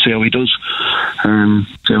want to come and see how he does.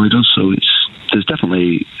 So there's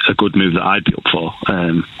definitely a good move that I'd be up for.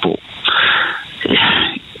 But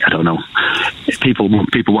I don't know. People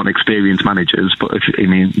want experienced managers, but if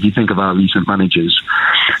you think of our recent managers,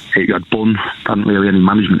 you had Bunn, hadn't really any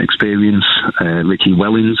management experience. Ricky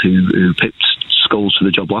Wellens, who picked Scholes for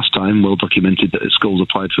the job last time, well documented that Scholes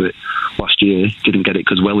applied for it last year, didn't get it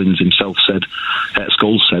because Wellens himself said,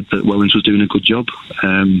 Scholes said that Wellens was doing a good job.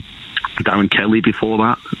 Darren Kelly before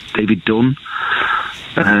that, David Dunn.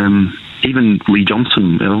 even Lee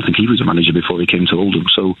Johnson, I don't think he was a manager before he came to Oldham.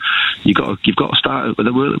 So you've got to start.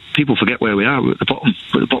 People forget where we are. We're at the bottom.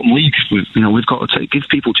 We're at the bottom league. We've got to give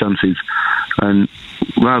people chances, and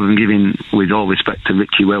rather than giving, with all respect to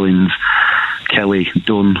Richie Wellings, Kelly,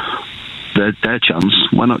 Dunn, their chance,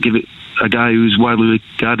 why not give it a guy who's widely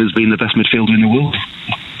regarded as being the best midfielder in the world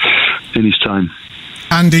in his time?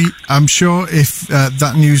 Andy, I'm sure if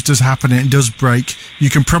that news does happen and it does break, you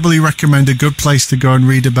can probably recommend a good place to go and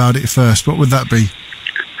read about it first. What would that be?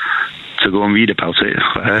 To go and read about it,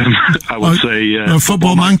 I would say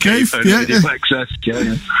Football Man Cave. Yeah. Access.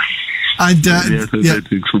 Yeah. And they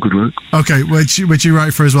do some good work. Okay, which you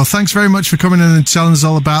write for as well. Thanks very much for coming in and telling us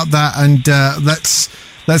all about that. And let's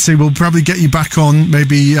see, we'll probably get you back on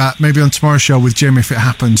maybe on tomorrow's show with Jim if it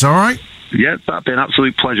happens. All right. Yeah, that'd be an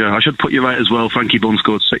absolute pleasure. I should put you right as well. Frankie Bunn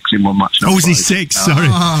scored 6 in one match. Oh, was he 6?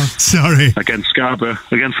 Sorry. Against Scarborough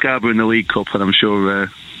in the League Cup, and I'm sure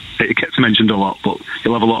it gets mentioned a lot, but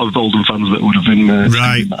you'll have a lot of Oldham fans that would have been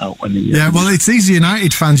right. That out when well, it's these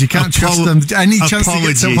United fans. You can't trust them. Any chance to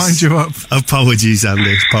get to wind you up. Apologies,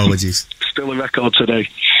 Andy. Apologies. Still a record today.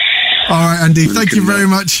 All right, Andy. Thank you very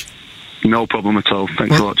much. No problem at all.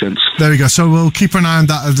 Thanks a lot, gents. There we go. So we'll keep an eye on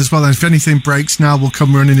that as well. And if anything breaks, Niall will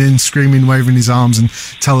come running in, screaming, waving his arms, and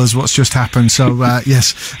tell us what's just happened. So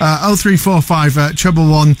yes, 0345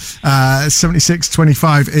 111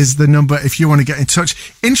 7625 is the number if you want to get in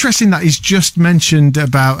touch. Interesting that he's just mentioned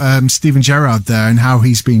about Steven Gerrard there and how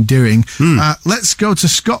he's been doing. Let's go to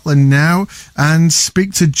Scotland now and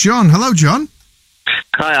speak to John. Hello, John.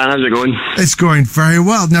 Hi, Anne. How's it going? It's going very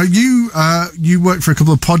well. Now, you work for a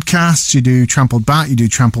couple of podcasts. You do Trampled Bat, you do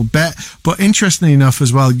Trampled Bet. But interestingly enough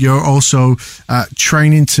as well, you're also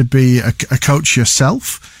training to be a coach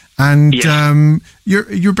yourself. And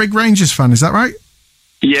you're a big Rangers fan, is that right?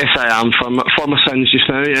 Yes, I am. For my sins just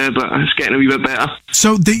now, yeah, but it's getting a wee bit better.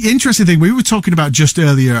 So the interesting thing, we were talking about just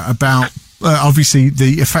earlier about obviously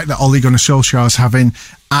the effect that Ole Gunnar Solskjaer is having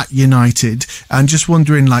at United, and just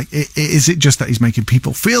wondering, like, is it just that he's making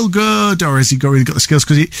people feel good, or has he really got the skills?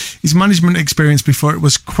 Because his management experience before it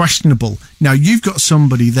was questionable. Now you've got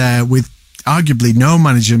somebody there with arguably no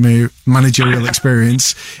managerial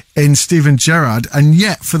experience in Steven Gerrard, and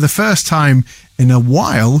yet for the first time in a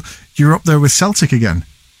while, you're up there with Celtic again.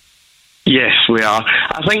 Yes, we are.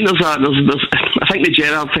 I think I think the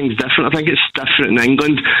Gerrard thing's different. I think it's different in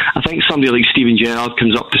England. I think somebody like Steven Gerrard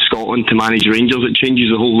comes up to Scotland to manage Rangers. It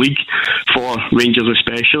changes the whole league for Rangers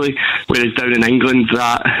especially. Whereas down in England,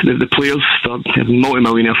 that the players, they're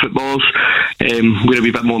multi-millionaire footballers. We're a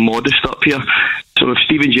wee bit more modest up here. So if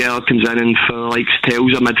Steven Gerrard comes in and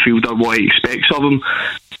tells a midfielder what he expects of him,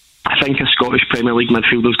 I think a Scottish Premier League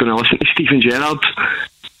midfielder is going to listen to Steven Gerrard.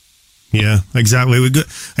 Yeah, exactly.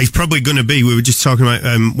 He's probably going to be. We were just talking about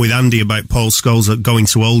with Andy about Paul Scholes going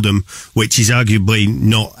to Oldham, which is arguably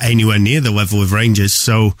not anywhere near the level of Rangers.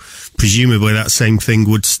 So presumably that same thing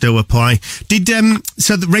would still apply. Did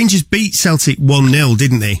so the Rangers beat Celtic 1-0,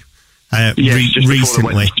 didn't they? Yes,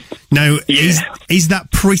 recently. Now, is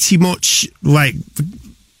that pretty much like?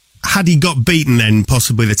 Had he got beaten, then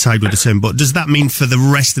possibly the tide would have turned. But does that mean for the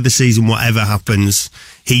rest of the season, whatever happens,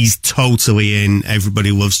 he's totally in?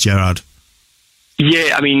 Everybody loves Gerrard.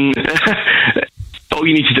 Yeah, I mean, all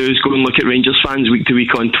you need to do is go and look at Rangers fans week to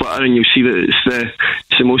week on Twitter, and you'll see that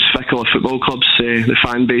it's the most fickle of football clubs. The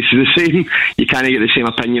fan base is the same. You can't get the same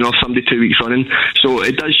opinion of somebody 2 weeks running. So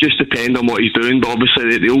it does just depend on what he's doing. But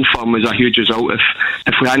obviously, the Old Firm was a huge result.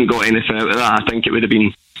 If we hadn't got anything out of that, I think it would have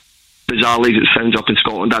been, bizarrely as it sounds up in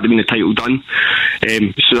Scotland, that'd have been the title done.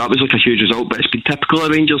 So that was like a huge result, but it's been typical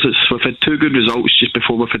of Rangers. We've had 2 good results just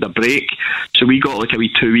before we've had a break. So we got like a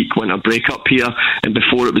wee 2-week winter break up here, and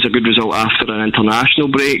before it was a good result after an international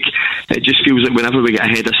break. It just feels like whenever we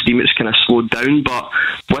get ahead of steam, it's kind of slowed down. But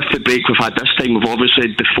with the break we've had this time, we've obviously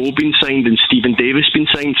had Defoe been signed and Stephen Davis been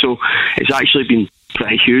signed, so it's actually been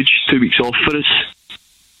pretty huge. 2 weeks off for us.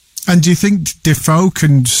 And do you think Defoe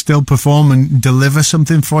can still perform and deliver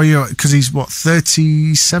something for you? Because he's,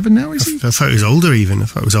 37 now, is he? I thought he was older even. I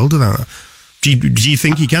thought he was older than that. Do you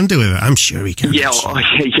think he can deliver? I'm sure he can. Yeah,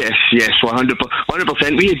 yes,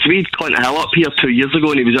 100%. We had Clinton Hill up here 2 years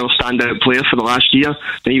ago, and he was our standout player for the last year.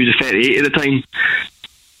 And he was a 38 at the time.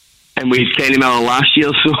 And we had Kenny Miller last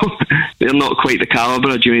year, so they're not quite the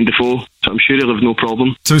calibre of Jermaine Defoe. So I'm sure he'll have no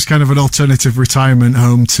problem. So it's kind of an alternative retirement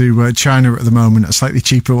home to China at the moment, a slightly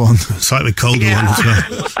cheaper one. Slightly colder one as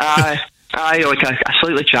well. Aye, like a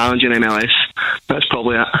slightly challenging MLS. That's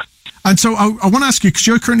probably it. And so I want to ask you, because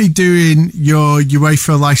you're currently doing your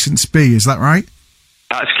UEFA Licence B, is that right?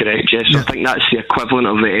 That's correct, yes. Yeah. I think that's the equivalent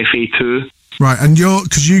of the FA2. Right, and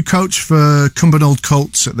because you coach for Cumbernauld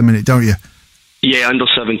Colts at the minute, don't you? Yeah, under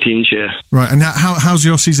 17s, yeah. Right, and how's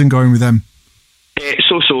your season going with them?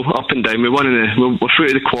 So up and down. We're through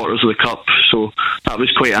to the quarters of the cup, so that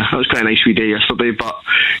was quite a nice wee day yesterday. But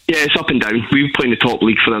yeah, it's up and down. We were playing the top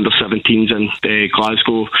league for the under 17s in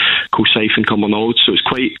Glasgow, Kilsyth and Cumbernauld, so it's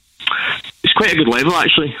quite a good level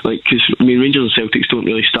actually. Like, because Rangers and Celtics don't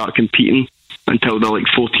really start competing until they're like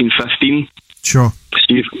 14, 15. Sure. So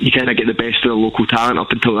you kind of get the best of the local talent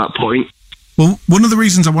up until that point. Well, one of the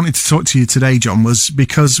reasons I wanted to talk to you today, John, was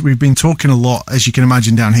because we've been talking a lot, as you can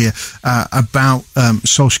imagine down here, about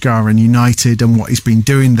Solskjaer and United and what he's been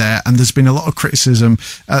doing there. And there's been a lot of criticism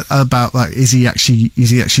about, like, is he actually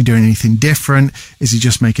doing anything different? Is he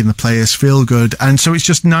just making the players feel good? And so it's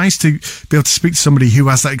just nice to be able to speak to somebody who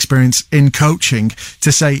has that experience in coaching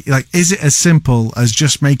to say, like, is it as simple as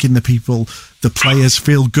just making the players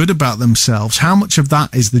feel good about themselves? How much of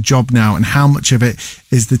that is the job now, and how much of it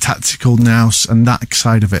is the tactical nous and that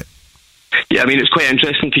side of it? Yeah, I mean, it's quite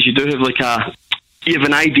interesting because you do have you have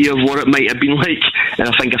an idea of what it might have been like, and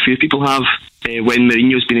I think a few people have when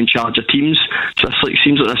Mourinho's been in charge of teams. So it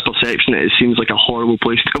seems like this perception that it seems like a horrible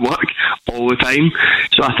place to work all the time.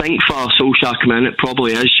 So I think for Solskjaer coming in, it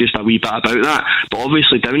probably is just a wee bit about that. But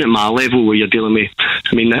obviously down at my level where you're dealing with,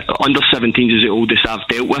 under 17s is the oldest I've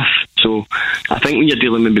dealt with. So I think when you're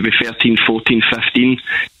dealing with maybe 13, 14, 15,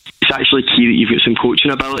 it's actually key that you've got some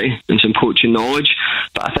coaching ability and some coaching knowledge.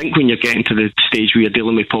 But I think when you're getting to the stage where you're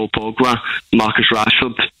dealing with Paul Pogba, Marcus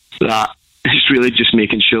Rashford, that it's really just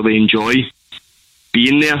making sure they enjoy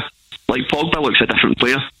being there. Like, Pogba looks a different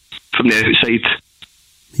player from the outside.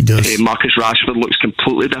 He does. Marcus Rashford looks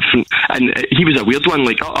completely different. And he was a weird one.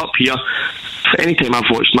 Like, up here, anytime I've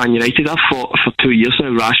watched Man United, I've thought for 2 years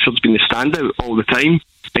now, Rashford's been the standout all the time,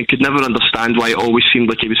 and could never understand why it always seemed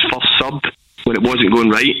like he was first subbed when it wasn't going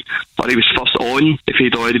right, or he was first on if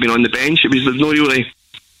he'd already been on the bench. There's no really...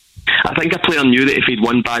 I think a player knew that if he'd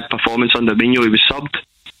one bad performance under Mourinho, he was subbed.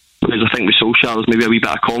 Whereas I think with Solskjaer, there's maybe a wee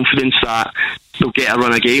bit of confidence that they'll get a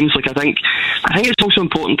run of games. Like, I think it's also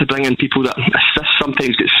important to bring in people that assist.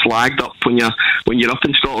 Sometimes get slagged up when you're up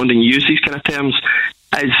in Scotland and you use these kind of terms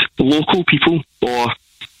as local people or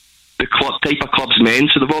the type of club's men.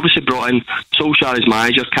 So they've obviously brought in Solskjaer as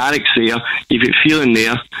manager, Carrick's there, you've got Phelan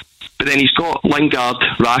there, but then he's got Lingard,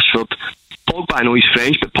 Rashford, Pogba. I know he's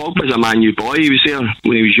French, but Pogba's a Man U boy. He was there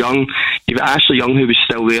when he was young. You've got Ashley Young, who was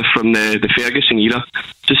still there from the Ferguson era.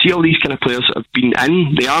 To see all these kind of players that have been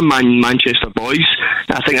in, they are Manchester boys.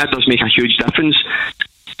 And I think that does make a huge difference.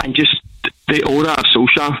 And just the aura of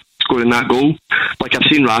Solskjaer scoring that goal. Like, I've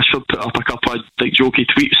seen Rashford put up a couple of jokey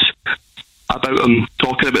tweets about him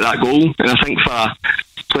talking about that goal. And I think for a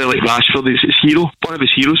player like Rashford, it's his hero, one of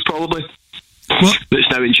his heroes probably, that's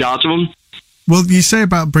now in charge of him. Well, you say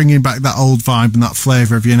about bringing back that old vibe and that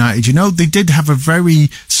flavour of United. You know, they did have a very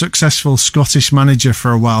successful Scottish manager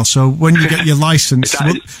for a while. So when you get your licence,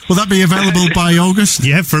 will that be available by August?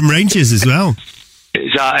 Yeah, from Rangers as well.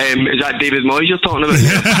 Is that David Moyes you're talking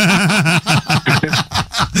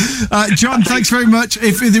about? John, thanks very much.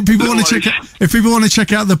 If people want to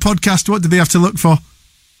check out the podcast, what do they have to look for?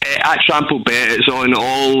 At Trample Bet, it's on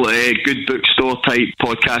all good bookstore type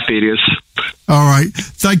podcast areas. All right,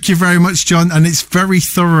 thank you very much, John, and it's very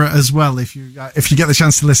thorough as well. If you get the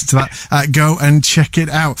chance to listen to that, go and check it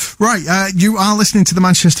out. Right, you are listening to the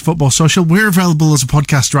Manchester Football Social. We're available as a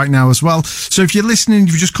podcast right now as well. So if you're listening,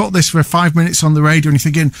 you've just caught this for 5 minutes on the radio, and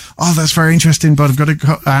you're thinking, "Oh, that's very interesting," but I've got to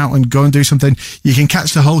go out and go and do something. You can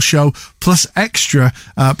catch the whole show plus extra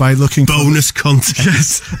by looking bonus content.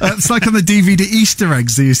 Yes, it's like on the DVD Easter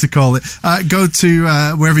eggs they used to call it. Go to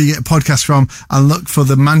wherever you get a podcast from and look for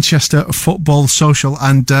the Manchester Football Social,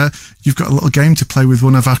 and you've got a little game to play with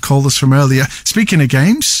one of our callers from earlier. Speaking of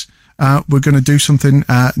games, we're going to do something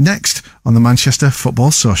next on the Manchester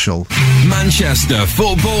Football Social. Manchester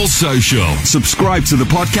Football Social. Subscribe to the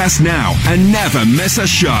podcast now and never miss a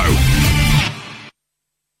show.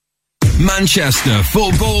 Manchester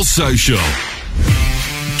Football Social.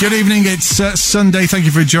 Good evening, it's Sunday. Thank you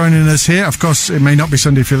for joining us here. Of course, it may not be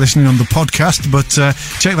Sunday if you're listening on the podcast, but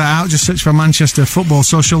check that out. Just search for Manchester Football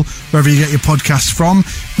Social, wherever you get your podcasts from.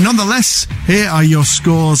 Nonetheless, here are your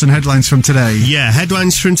scores and headlines from today. Yeah,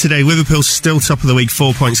 headlines from today. Liverpool still top of the league,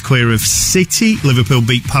 4 points clear of City. Liverpool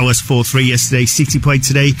beat Palace 4-3 yesterday. City played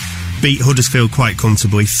today, beat Huddersfield quite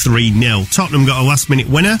comfortably 3-0. Tottenham got a last-minute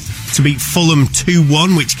winner to beat Fulham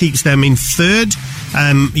 2-1, which keeps them in third.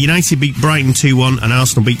 United beat Brighton 2-1 and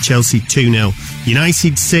Arsenal beat beat Chelsea 2-0.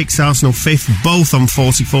 United 6, Arsenal 5th, both on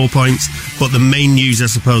 44 points. But the main news, I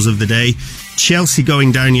suppose, of the day, Chelsea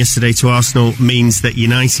going down yesterday to Arsenal means that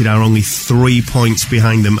United are only 3 points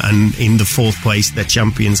behind them and in the 4th place, their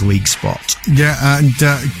Champions League spot. Yeah, and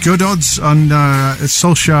good odds on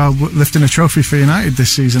Solskjaer lifting a trophy for United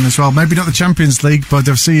this season as well. Maybe not the Champions League, but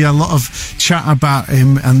I've seen a lot of chat about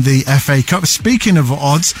him and the FA Cup. Speaking of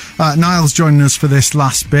odds, Niall's joining us for this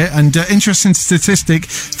last bit, and interesting statistic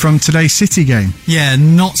from today's City game. Yeah,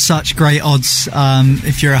 not such great odds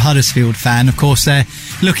if you're a Huddersfield fan. Of course, they're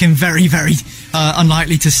looking very, very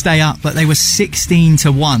unlikely to stay up, but they were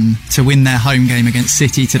 16-1 to win their home game against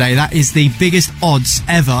City today. That is the biggest odds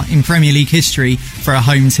ever in Premier League history for a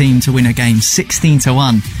home team to win a game. 16-1.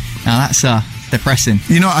 Now that's depressing.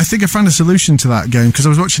 You know, I think I found a solution to that game, because I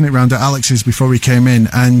was watching it round at Alex's before we came in,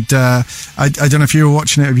 and I don't know if you were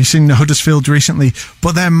watching it. Have you seen Huddersfield recently?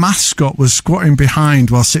 But their mascot was squatting behind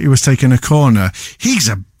while City was taking a corner. He's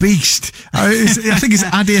a beast. I think it's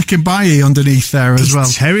Adi Akinbaye underneath there as well.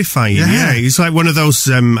 He's terrifying, yeah. He's like one of those,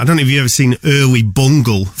 I don't know if you've ever seen Early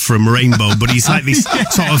Bungle from Rainbow, but he's like this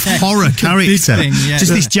sort of horror character. Thing, yeah.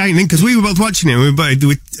 Just this giant thing, because we were both watching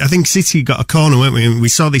it, I think City got a corner, weren't we? And we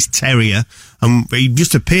saw this terrier, and he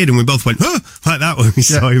just appeared, and we both went, oh, like that when we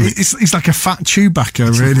saw him. He's like a fat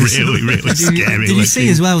Chewbacca, really. Really scary. Did you see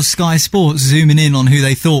as well Sky Sports zooming in on who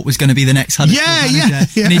they thought was going to be the next Huddersfield manager?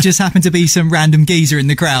 Yeah. And he just happened to be some random geezer in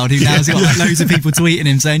the crowd who now's got like, loads of people tweeting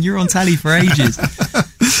him saying, you're on tally for ages.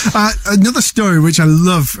 Another story which I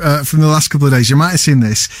love from the last couple of days, you might have seen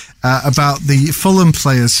this, about the Fulham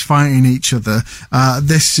players fighting each other.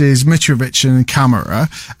 This is Mitrovic and Camara,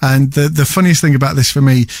 and the funniest thing about this for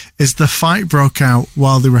me is the fight broke out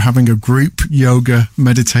while they were having a group yoga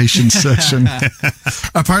meditation session.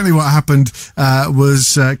 Apparently what happened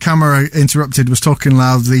was Camara interrupted, was talking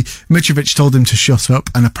loudly. Mitrovic told him to shut up,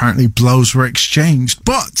 and apparently blows were exchanged.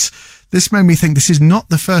 But this made me think this is not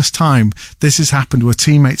the first time this has happened where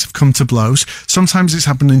teammates have come to blows. Sometimes it's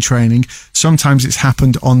happened in training. Sometimes it's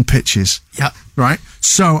happened on pitches. Yeah. Right?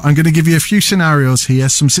 So I'm going to give you a few scenarios here,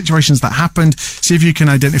 some situations that happened. See if you can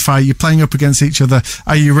identify. You're playing up against each other.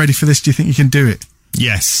 Are you ready for this? Do you think you can do it?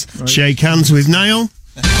 Yes. Right. Shake hands with Niall.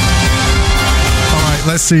 All right,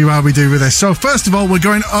 let's see how we do with this. So first of all, we're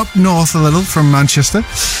going up north a little from Manchester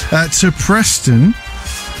to Preston.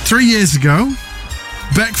 3 years ago,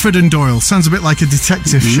 Beckford and Doyle. Sounds a bit like a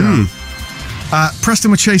detective show.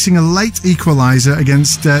 Preston were chasing a late equaliser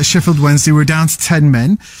against Sheffield Wednesday. We're down to 10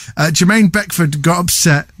 men. Jermaine Beckford got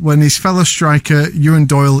upset when his fellow striker, Ewan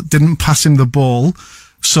Doyle, didn't pass him the ball,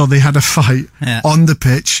 so they had a fight on the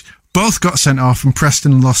pitch. Both got sent off, and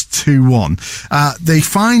Preston lost 2-1. They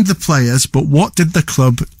fined the players, but what did the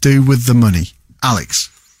club do with the money? Alex?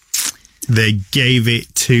 They gave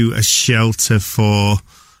it to a shelter for...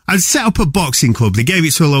 I'd set up a boxing club. They gave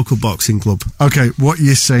it to a local boxing club. Okay, what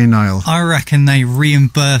you say, Niall? I reckon they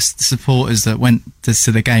reimbursed the supporters that went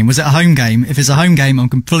to the game. Was it a home game? If it's a home game, I'm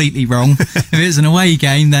completely wrong. If it's an away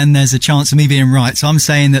game, then there's a chance of me being right. So I'm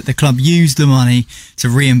saying that the club used the money to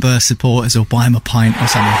reimburse supporters or buy them a pint or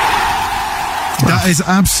something. That is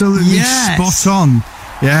absolutely spot on.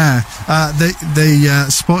 Yeah, the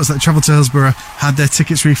supporters that travelled to Hillsborough had their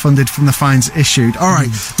tickets refunded from the fines issued. All right,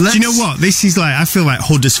 do you know what? This is like, I feel like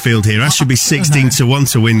Huddersfield here. I should be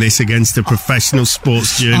 16-1 to win this against a professional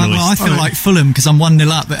sports journalist. I feel like Fulham because I'm 1-0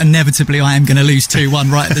 up, but inevitably I am going to lose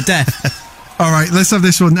 2-1 right at the death. All right, let's have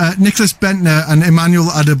this one. Nicholas Bentner and Emmanuel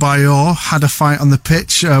Adebayor had a fight on the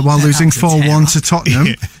pitch while losing 4-1 to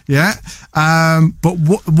Tottenham. But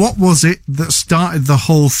what was it that started the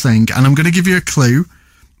whole thing? And I'm going to give you a clue.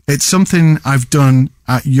 It's something I've done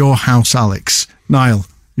at your house, Alex. Niall,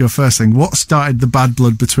 your first thing. What started the bad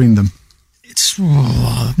blood between them?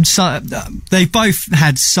 They both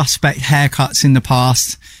had suspect haircuts in the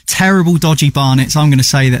past. Terrible, dodgy Barnets. I'm going to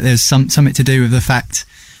say that there's something to do with the fact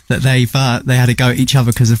that they had to go at each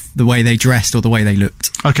other because of the way they dressed or the way they looked.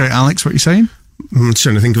 Okay, Alex, what are you saying? I'm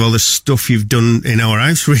trying to think of all the stuff you've done in our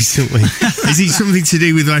house recently. Is it something to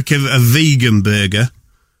do with like a vegan burger?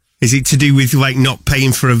 Is it to do with like not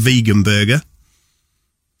paying for a vegan burger?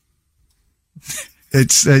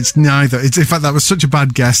 It's neither. In fact, that was such a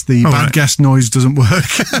bad guess. The bad guess noise doesn't work.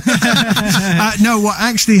 No, what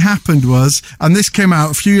actually happened was, and this came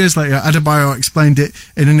out a few years later, Adebayor explained it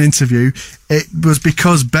in an interview, it was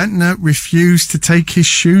because Bentner refused to take his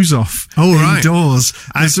shoes off indoors.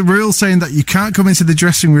 There's a rule saying that you can't come into the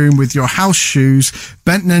dressing room with your house shoes.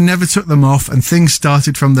 Bentner never took them off, and things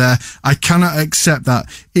started from there. I cannot accept that.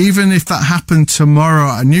 Even if that happened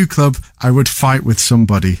tomorrow at a new club, I would fight with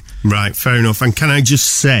somebody. Right, fair enough. And can I just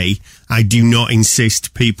say, I do not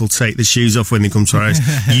insist people take the shoes off when they come to our house.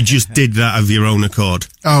 You just did that of your own accord.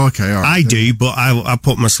 Oh, okay, all right. I do, but I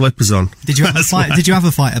put my slippers on. Did you have a fight? Did you have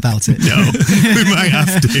a fight about it? No, we might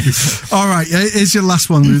have to. All right, here's your last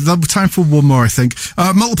one. Time for one more, I think.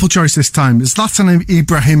 Multiple choice this time. Zlatan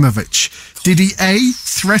Ibrahimovic. Did he A,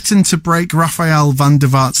 threaten to break Rafael van der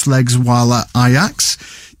Vaart's legs while at Ajax?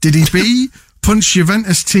 Did he B, punch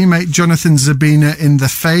Juventus teammate Jonathan Zabina in the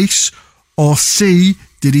face? Or C,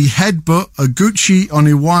 did he headbutt Oguchi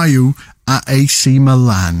Oniwayu at AC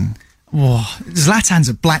Milan? Oh, Zlatan's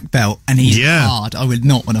a black belt and he's hard. I would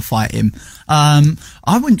not want to fight him.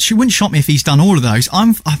 She wouldn't shock me if he's done all of those.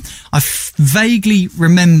 I vaguely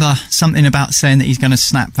remember something about saying that he's going to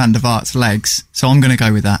snap Van der Vaart's legs, so I'm going to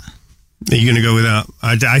go with that. Are you going to go with that?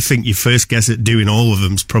 I think your first guess at doing all of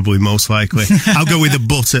them is probably most likely. I'll go with the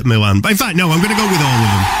butt at Milan. But in fact, no, I'm going to go with all of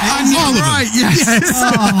them. All of them. Yes.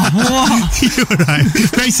 You were right.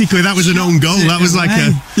 Basically, that was an own goal. That was like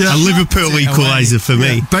a Liverpool equaliser for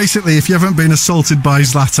me. Basically, if you haven't been assaulted by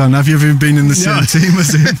Zlatan, have you ever been in the same team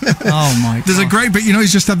as him? Oh, my God. There's a great bit. You know,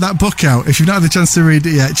 he's just had that book out. If you've not had the chance to read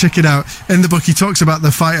it yet, check it out. In the book, he talks about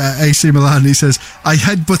the fight at AC Milan. He says, I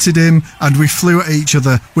headbutted him and we flew at each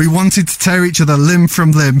other. We wanted to tear each other limb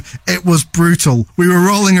from limb. It was brutal. We were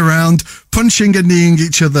rolling around, punching and kneeing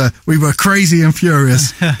each other. We were crazy and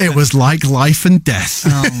furious. It was like life and death.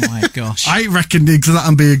 Oh my gosh. I reckon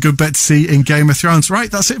that'd be a good bet to see in Game of Thrones.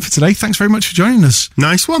 Right, that's it for today. Thanks very much for joining us.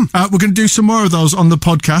 Nice one. We're going to do some more of those on the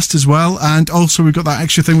podcast as well, and also we've got that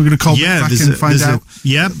extra thing we're going to call back and find out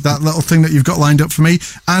that little thing that you've got lined up for me.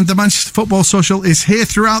 And the Manchester Football Social is here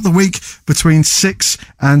throughout the week between 6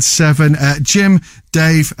 and 7. Jim,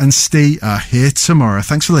 Dave and Steve are here tomorrow.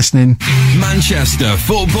 Thanks for listening. Manchester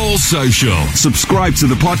Football Social. Subscribe to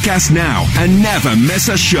the podcast now and never miss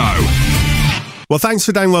a show. Well, thanks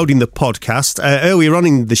for downloading the podcast. Earlier on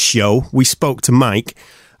in the show, we spoke to Mike,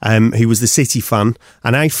 who was the City fan,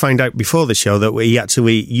 and I found out before the show that he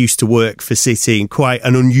actually used to work for City in quite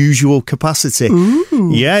an unusual capacity.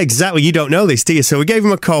 Ooh. Yeah, exactly. You don't know this, do you? So we gave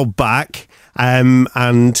him a call back, and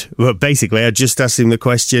well, basically I just asked him the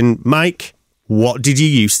question, Mike, what did you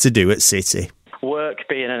used to do at City? Work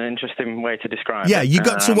being an interesting way to describe it. Yeah, you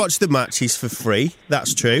got to watch the matches for free.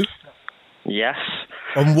 That's true. Yes.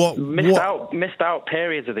 And missed out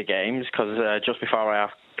periods of the games because just before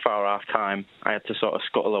half time, I had to sort of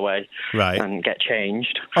scuttle away and get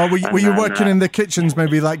changed. Oh, were you working in the kitchens,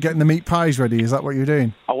 maybe like getting the meat pies ready? Is that what you're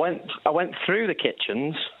doing? I went through the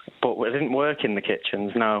kitchens, but I didn't work in the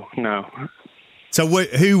kitchens. No. So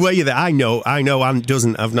who were you there? I know Ant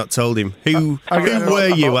doesn't. I've not told him. Who were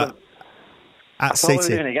you at City? I was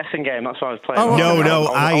doing a guessing game. That's what I was playing.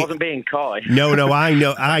 I wasn't being coy. No.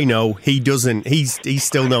 I know. He doesn't. He's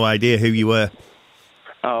still no idea who you were.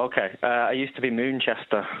 Oh, okay. I used to be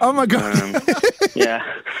Moonchester. Oh my God. Yeah.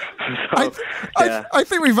 So, I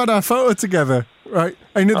think we've had our photo together, right?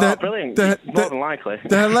 I know brilliant. More than likely.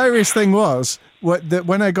 The hilarious thing was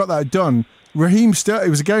when I got that done, Raheem it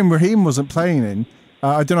was a game Raheem wasn't playing in.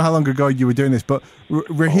 I don't know how long ago you were doing this, but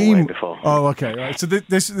Raheem. Way before. Oh, okay, right. So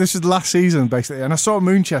this is last season basically, and I saw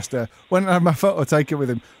Moonchester. Went and had my photo taken with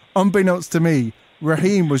him. Unbeknownst to me,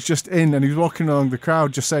 Raheem was just in, and he was walking along the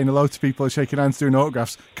crowd, just saying hello to people, shaking hands, doing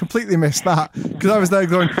autographs. Completely missed that because I was there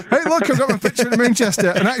going, "Hey, look, I've got my picture of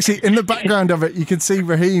Moonchester," and actually in the background of it, you can see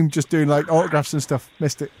Raheem just doing like autographs and stuff.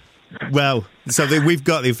 Missed it. Well, so we've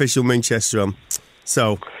got the official Moonchester on.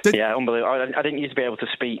 So yeah, unbelievable. I didn't used to be able to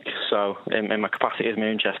speak, so in my capacity as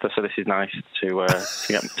Moonchester, so this is nice to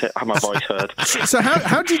have my voice heard. So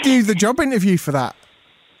how did you do the job interview for that?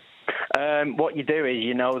 What you do is,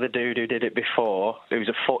 the dude who did it before, who's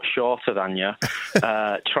a foot shorter than you,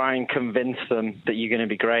 try and convince them that you're going to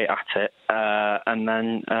be great at it, and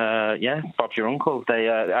then, Bob's your uncle. They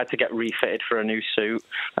had to get refitted for a new suit,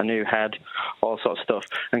 a new head, all sorts of stuff.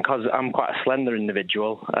 And because I'm quite a slender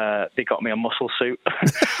individual, they got me a muscle suit.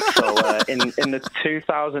 So in the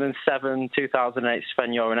 2007-2008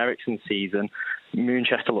 Sven-Göran Eriksson season,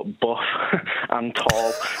 Moonchester looked buff and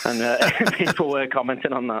tall, and people were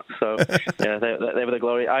commenting on that. So yeah, they were the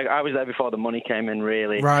glory. I was there before the money came in,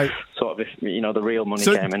 really. Right. Sort of, the real money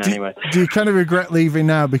came in anyway. Do you kind of regret leaving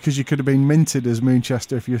now because you could have been minted as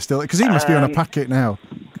Moonchester if you're still? Because he must be on a packet now.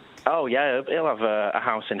 Oh yeah, he'll have a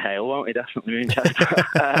house in Hale, won't he? Definitely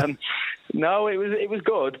Moonchester. No, it was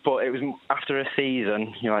good, but it was after a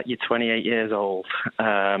season. You're 28 years old.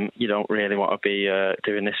 You don't really want to be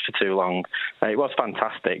doing this for too long. It was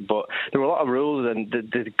fantastic, but there were a lot of rules, and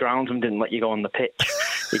the groundsman didn't let you go on the pitch.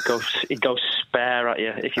 He'd go spare at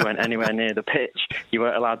you if you went anywhere near the pitch. You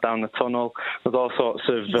weren't allowed down the tunnel. There's all sorts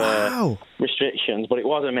of restrictions, but it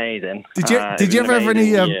was amazing. Did you ever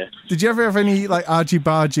have any like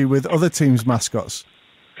argy-bargy with other teams' mascots?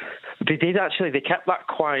 They did actually. They kept that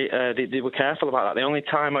quite. They were careful about that. The only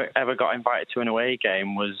time I ever got invited to an away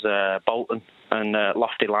game was Bolton and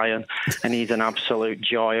Lofty Lion, and he's an absolute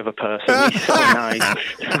joy of a person. He's so nice.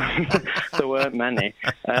 There weren't many.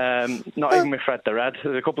 Not even with Fred the Red.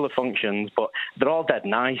 There's a couple of functions, but they're all dead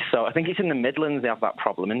nice. So I think it's in the Midlands they have that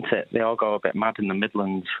problem, isn't it? They all go a bit mad in the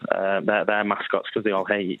Midlands. Their mascots because they all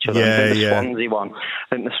hate each other. I think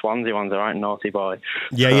the Swansea one's a right naughty boy.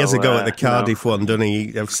 Yeah, he has a go at the Cardiff one, doesn't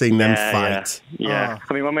he? I've seen them fight. Yeah.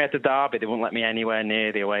 I mean, when we had the derby, they wouldn't let me anywhere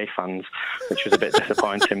near the away fans, which was a bit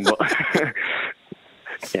disappointing, but...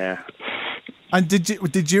 Yeah. And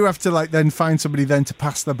did you have to like then find somebody then to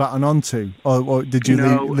pass the baton on to, or did you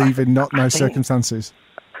leave in not nice circumstances?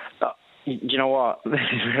 You know what? This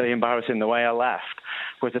is really embarrassing. The way I left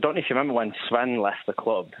was, I don't know if you remember when Sven left the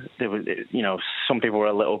club. There was, some people were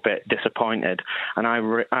a little bit disappointed, and I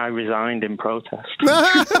resigned in protest.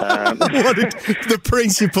 The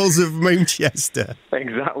principles of Moonchester.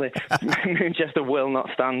 Exactly. Moonchester will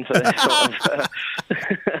not stand for this sort of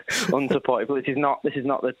unsupported. This is not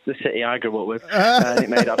the city I grew up with. It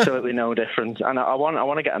made absolutely no difference. And I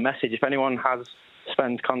want to get a message. If anyone has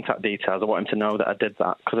Sven's contact details, I want him to know that I did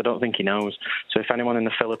that, because I don't think he knows. So if anyone in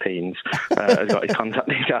the Philippines has got his contact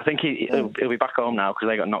details, I think he'll be back home now, because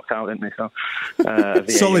they got knocked out, didn't they? So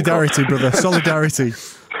solidarity, brother, solidarity.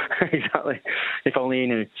 Exactly. If only he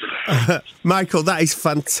knew. Michael, that is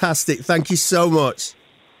fantastic. Thank you so much.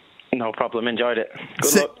 No problem. Enjoyed it.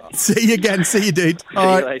 Good luck. See you again. See you, dude.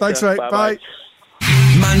 All right. Thanks, mate. Bye.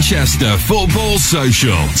 Manchester Football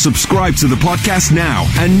Social. Subscribe to the podcast now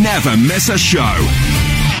and never miss a show.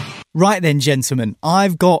 Right then, gentlemen,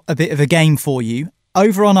 I've got a bit of a game for you.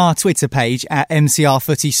 Over on our Twitter page at MCR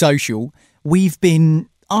Footy Social, we've been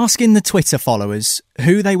asking the Twitter followers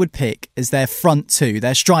who they would pick as their front two,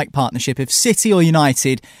 their strike partnership. If City or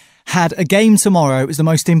United had a game tomorrow, it was the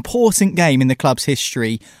most important game in the club's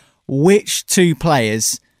history, which two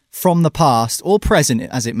players from the past or present,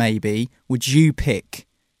 as it may be, would you pick?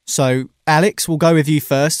 So, Alex, we'll go with you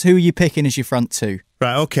first. Who are you picking as your front two?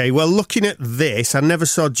 Right, okay. Well, looking at this, I never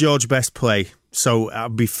saw George Best play, so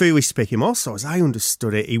I'd be foolish to pick him. Also, as I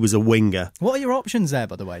understood it, he was a winger. What are your options there,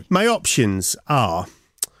 by the way? My options are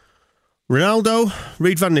Ronaldo,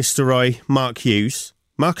 Reid van Nistelrooy, Mark Hughes,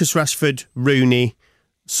 Marcus Rashford, Rooney,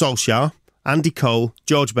 Solskjaer, Andy Cole,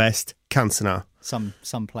 George Best, Cantona. Some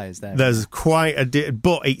players there. There's quite a...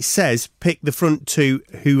 but it says pick the front two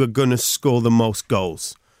who are going to score the most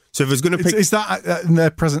goals. So if I was going to pick... Is that in their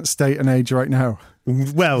present state and age right now?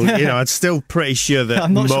 Well, I'm still pretty sure that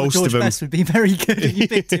I'm not most sure George of them... Best would be very good if you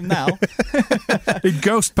picked him now. He'd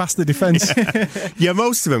ghost past the defence. Yeah,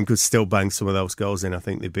 most of them could still bang some of those goals in. I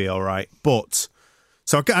think they'd be all right. But...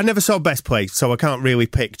 So I never saw Best play, so I can't really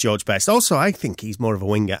pick George Best. Also, I think he's more of a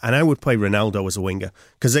winger, and I would play Ronaldo as a winger,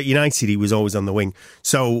 because at United he was always on the wing.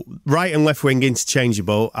 So right and left wing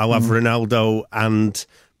interchangeable, I'll have Ronaldo and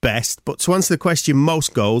Best. But to answer the question,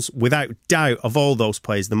 most goals, without doubt, of all those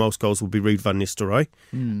players, the most goals would be Reid van Nistelrooy.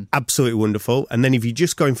 Absolutely wonderful. And then if you're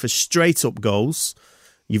just going for straight-up goals,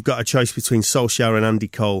 you've got a choice between Solskjaer and Andy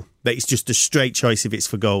Cole. That is just a straight choice if it's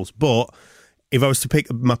for goals. But... if I was to pick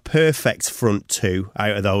my perfect front two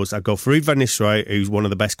out of those, I'd go for Reid van Nistelrooy, who's one of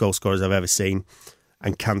the best goal scorers I've ever seen,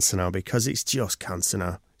 and Cantona, because it's just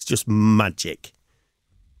Cantona. It's just magic.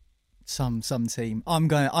 Some team.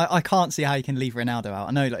 I can't see how you can leave Ronaldo out.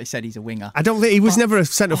 I know, like you said, he's a winger. I don't think he was never a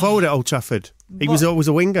centre forward at Old Trafford. He was always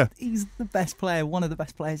a winger. He's the best player, one of the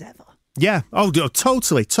best players ever. Yeah,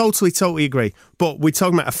 totally agree. But we're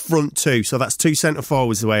talking about a front two, so that's two centre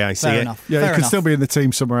forwards the way I see it. Enough. Yeah, he could still be in the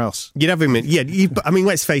team somewhere else. You'd have him in. Yeah,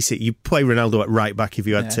 let's face it, you play Ronaldo at right back if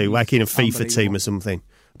you had to, like in a FIFA team or something.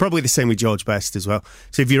 Probably the same with George Best as well.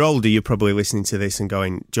 So if you're older, you're probably listening to this and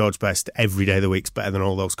going, George Best every day of the week's better than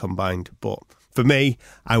all those combined. But for me,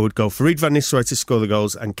 I would go for Reid van Nistelrooy to score the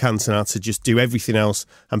goals and Cantona to just do everything else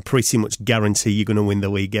and pretty much guarantee you're going to win the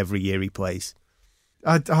league every year he plays.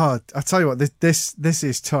 I tell you what, this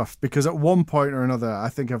is tough, because at one point or another, I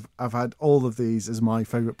think I've had all of these as my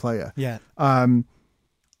favourite player. Yeah.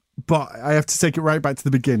 But I have to take it right back to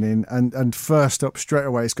the beginning, and first up straight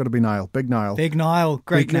away, it's got to be Niall, Big Niall. Big Niall,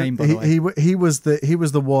 great name by the way. He was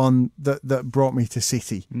the one that brought me to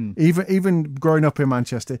City. Even growing up in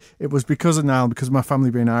Manchester, it was because of Niall, because of my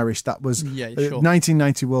family being Irish. That was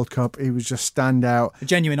 1990 World Cup. He was just standout, a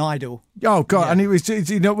genuine idol. Oh God! And it was,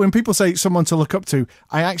 when people say someone to look up to,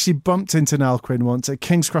 I actually bumped into Niall Quinn once at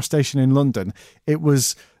King's Cross Station in London. It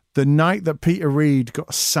was the night that Peter Reid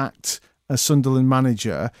got sacked as Sunderland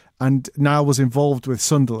manager, and Niall was involved with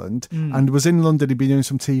Sunderland and was in London. He'd been doing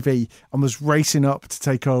some TV and was racing up to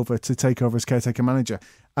take over as caretaker manager.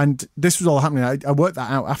 And this was all happening. I worked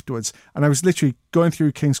that out afterwards, and I was literally going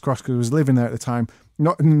through King's Cross because I was living there at the time,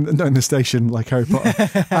 not in the station like Harry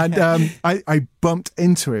Potter. And I bumped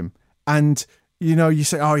into him, and you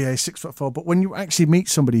say, oh yeah, he's 6'4", but when you actually meet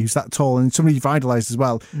somebody who's that tall and somebody you've idolised as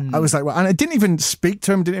well, I was like, well, and I didn't even speak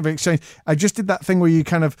to him, didn't even exchange. I just did that thing where you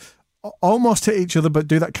kind of almost hit each other, but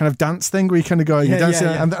do that kind of dance thing where you kind of go, you're dancing,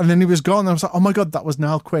 and then he was gone. And I was like, oh my God, that was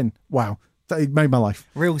Niall Quinn. Wow. That made my life.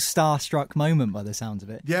 Real starstruck moment by the sounds of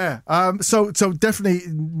it. Yeah. So definitely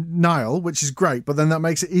Niall, which is great, but then that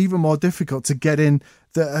makes it even more difficult to get in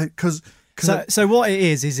because. So what it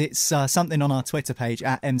is it's something on our Twitter page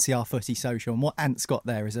at MCR Footy Social, and what Ant's got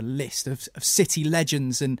there is a list of City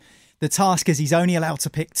legends, and the task is he's only allowed to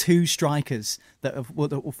pick 2 strikers that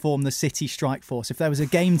will form the City strike force. If there was a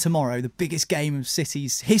game tomorrow, the biggest game of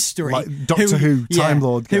City's history, like Doctor Who, Time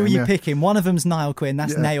Lord game, who are you picking? One of them's Niall Quinn.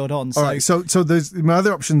 That's nailed on. All right, so there's my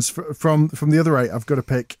other options from the other 8. I've got to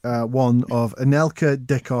pick one of Anelka,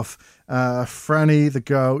 Dickov, Franny, the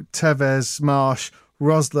Goat, Tevez, Marsh,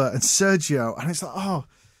 Rosler, and Sergio. And it's like,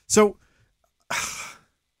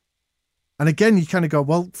 and again, you kind of go,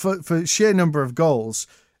 well, for sheer number of goals,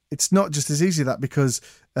 it's not just as easy that, because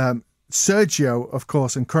Sergio, of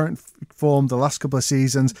course, in current form, the last couple of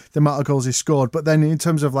seasons, the amount of goals he scored, but then in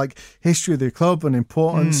terms of like history of the club and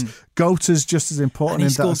importance, Gota's just as important in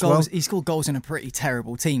that as well. He scored goals in a pretty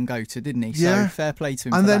terrible team, Gota, didn't he? So fair play to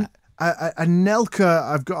him for that. And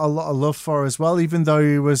Anelka, I've got a lot of love for as well, even though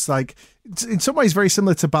he was like, in some ways very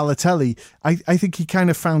similar to Balotelli. I think he kind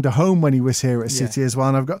of found a home when he was here at City as well,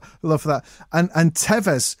 and I've got love for that. And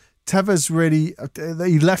Tevez really,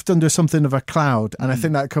 he left under something of a cloud, and I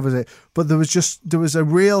think that covers it. But there was a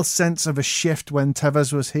real sense of a shift when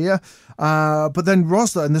Tevez was here. But then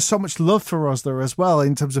Rosler, and there's so much love for Rosler as well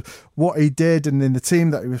in terms of what he did and in the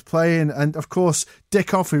team that he was playing. And of course,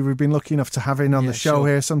 Dickov, who we've been lucky enough to have in on the show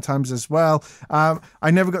here sometimes as well.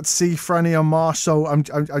 I never got to see Franny or Marsh, so I'm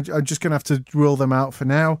just going to have to rule them out for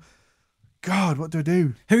now. God, what do I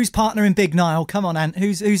do? Who's partnering Big Niall? Come on, Ant.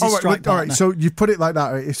 Who's his strike partner? All right, so you put it like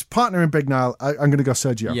that. It's partnering Big Niall. I'm going to go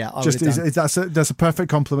Sergio. Yeah, that's a perfect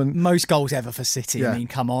compliment. Most goals ever for City. I mean,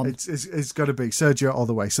 come on. It's got to be Sergio all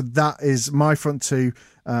the way. So that is my front 2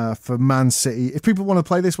 for Man City. If people want to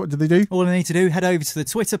play this, what do they do? All they need to do, head over to the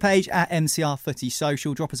Twitter page at MCR Footy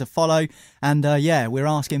Social, drop us a follow, and we're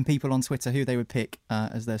asking people on Twitter who they would pick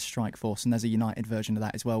as their strike force, and there's a United version of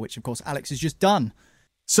that as well, which of course Alex has just done.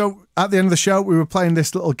 So at the end of the show, we were playing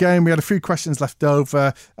this little game. We had a few questions left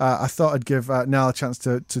over. I thought I'd give Niall a chance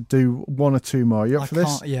to do 1 or 2 more. You up for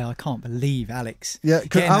this? Yeah, I can't believe Alex. Yeah,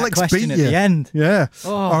 because Alex beat you at the end. Yeah.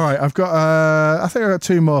 Oh. All right, I've got. I think I've got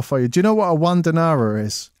 2 more for you. Do you know what a Juan Danara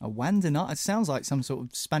is? A Juan Danara? It sounds like some sort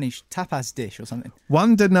of Spanish tapas dish or something.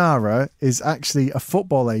 Juan Danara is actually a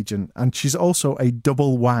football agent, and she's also a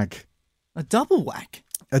double wag. A double wag?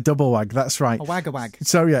 A double wag, that's right. A wag.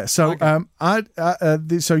 So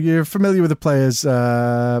so you're familiar with the players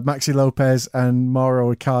Maxi Lopez and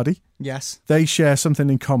Mauro Icardi? Yes. They share something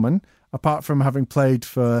in common, apart from having played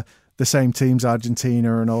for the same teams,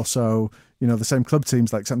 Argentina, and also the same club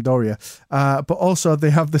teams like Sampdoria. But also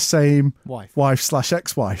they have the same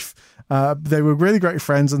wife/ex-wife. They were really great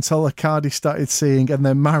friends until Icardi started seeing and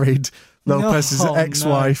then married Lopez's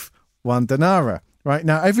ex-wife, Juan Danara. Right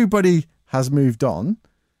now, everybody has moved on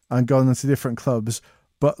and gone into different clubs,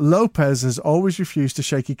 but Lopez has always refused to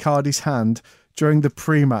shake Icardi's hand during the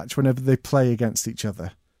pre-match whenever they play against each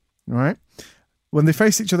other. Right? When they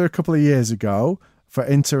faced each other a couple of years ago for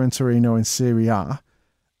Inter and Torino in Serie A,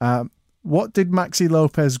 what did Maxi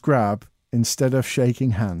Lopez grab instead of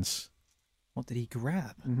shaking hands? What did he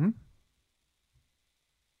grab? Mm-hmm.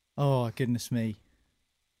 Oh, goodness me.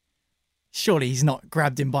 Surely he's not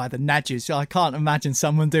grabbed him by the nadges. I can't imagine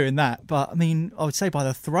someone doing that. But, I mean, I would say by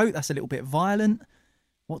the throat, that's a little bit violent.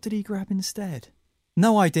 What did he grab instead?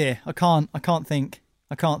 No idea. I can't think.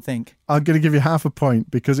 I'm going to give you half a point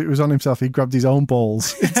because it was on himself. He grabbed his own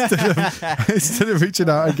balls instead of reaching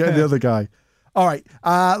out and getting the other guy. All right,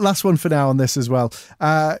 last one for now on this as well.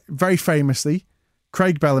 Very famously,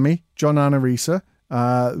 Craig Bellamy, John Anarisa,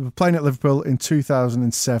 were playing at Liverpool in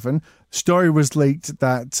 2007. Story was leaked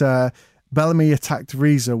that Bellamy attacked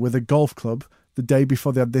Riza with a golf club the day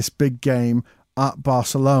before they had this big game at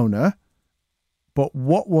Barcelona. But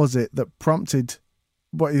what was it that prompted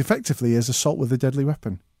what effectively is assault with a deadly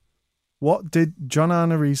weapon? What did John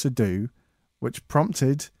Arne Riise do which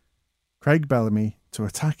prompted Craig Bellamy to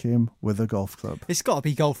attack him with a golf club? It's got to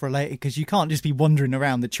be golf related, because you can't just be wandering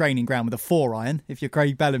around the training ground with a 4-iron if you're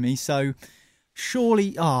Craig Bellamy. So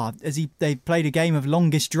surely, they played a game of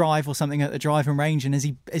longest drive or something at the driving range, and has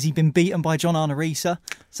he been beaten by John Arne Riise?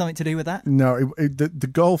 Something to do with that? No, the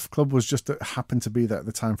golf club was just that happened to be there at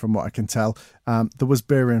the time, from what I can tell. There was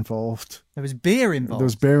beer involved. There was beer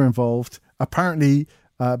involved? Apparently,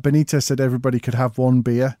 Benitez said everybody could have one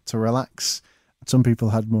beer to relax. Some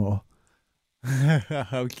people had more.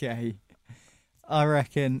 Okay. I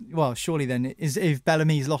reckon, well, surely then, if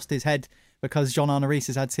Bellamy's lost his head because John Arne Riise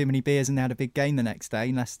has had too many beers and they had a big game the next day,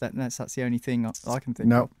 unless that's the only thing I can think of.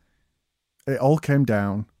 No. It all came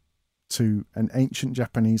down to an ancient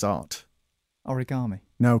Japanese art. Origami?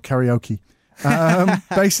 No, karaoke.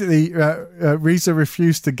 Basically, Riise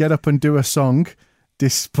refused to get up and do a song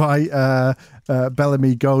despite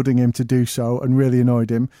Bellamy goading him to do so, and really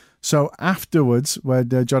annoyed him. So afterwards, when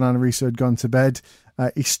John Arne Riise had gone to bed,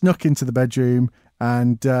 he snuck into the bedroom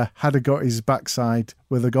and had a go at his backside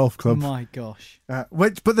with a golf club. Oh my gosh.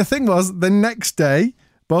 But the thing was, the next day,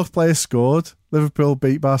 both players scored. Liverpool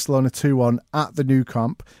beat Barcelona 2-1 at the Nou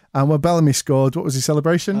Camp. And when Bellamy scored, what was his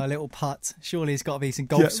celebration? A little putt. Surely he's got to be some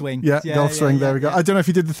golf swing. Yeah, golf swing. There we go. I don't know if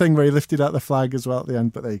he did the thing where he lifted out the flag as well at the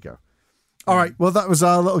end, but there you go. All right, well, that was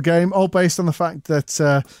our little game, all based on the fact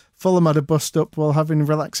that Fulham had a bust up while having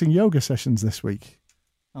relaxing yoga sessions this week.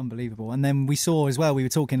 Unbelievable. And then we saw as well, we were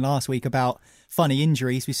talking last week about funny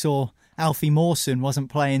injuries. We saw Alfie Mawson wasn't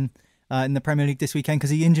playing in the Premier League this weekend because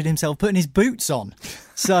he injured himself putting his boots on.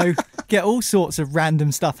 So get all sorts of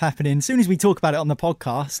random stuff happening. As soon as we talk about it on the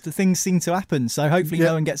podcast, things seem to happen. So hopefully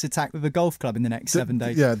no one gets attacked with a golf club in the next 7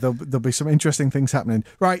 days. Yeah, there'll be some interesting things happening.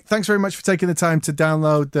 Right, thanks very much for taking the time to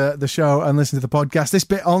download the show and listen to the podcast. This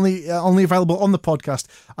bit only available on the podcast,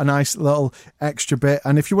 a nice little extra bit.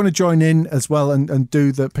 And if you want to join in as well and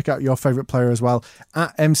pick out your favourite player as well,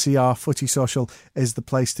 at MCR Footy Social is the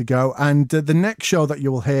place to go. And the next show that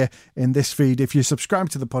you will hear in this feed, if you subscribe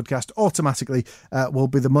to the podcast automatically, will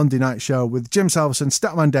be the Monday night show with Jim Salverson,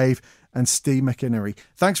 Statman Dave and Steve McInnery.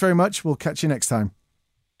 Thanks very much. We'll catch you next time.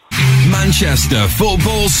 Manchester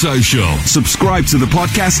Football Social. Subscribe to the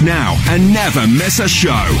podcast now and never miss a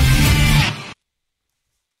show.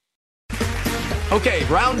 Okay,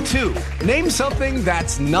 round 2. Name something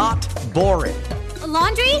that's not boring. A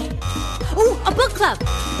laundry? Ooh, a book club.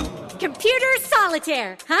 Computer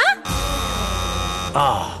solitaire, huh?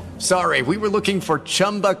 Ah, sorry, we were looking for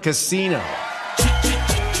Chumba Casino.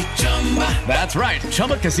 That's right,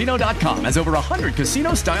 ChumbaCasino.com has over 100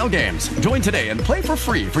 casino-style games. Join today and play for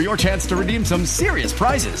free for your chance to redeem some serious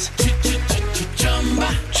prizes.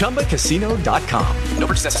 ChumbaCasino.com. No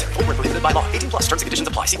purchase necessary. Void where prohibited by law. 18+. Terms and conditions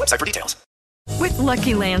apply. See website for details. With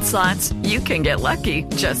Lucky Land Slots, you can get lucky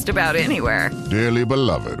just about anywhere. Dearly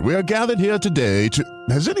beloved, we are gathered here today to...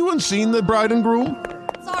 Has anyone seen the bride and groom?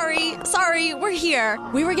 Sorry, we're here.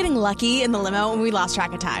 We were getting lucky in the limo and we lost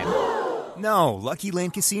track of time. No, Lucky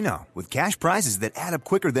Land Casino, with cash prizes that add up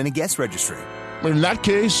quicker than a guest registry. In that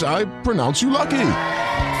case, I pronounce you lucky.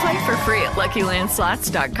 Play for free at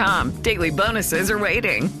LuckyLandSlots.com. Daily bonuses are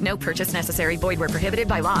waiting. No purchase necessary. Void where prohibited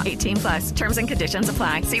by law. 18+. Terms and conditions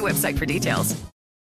apply. See website for details.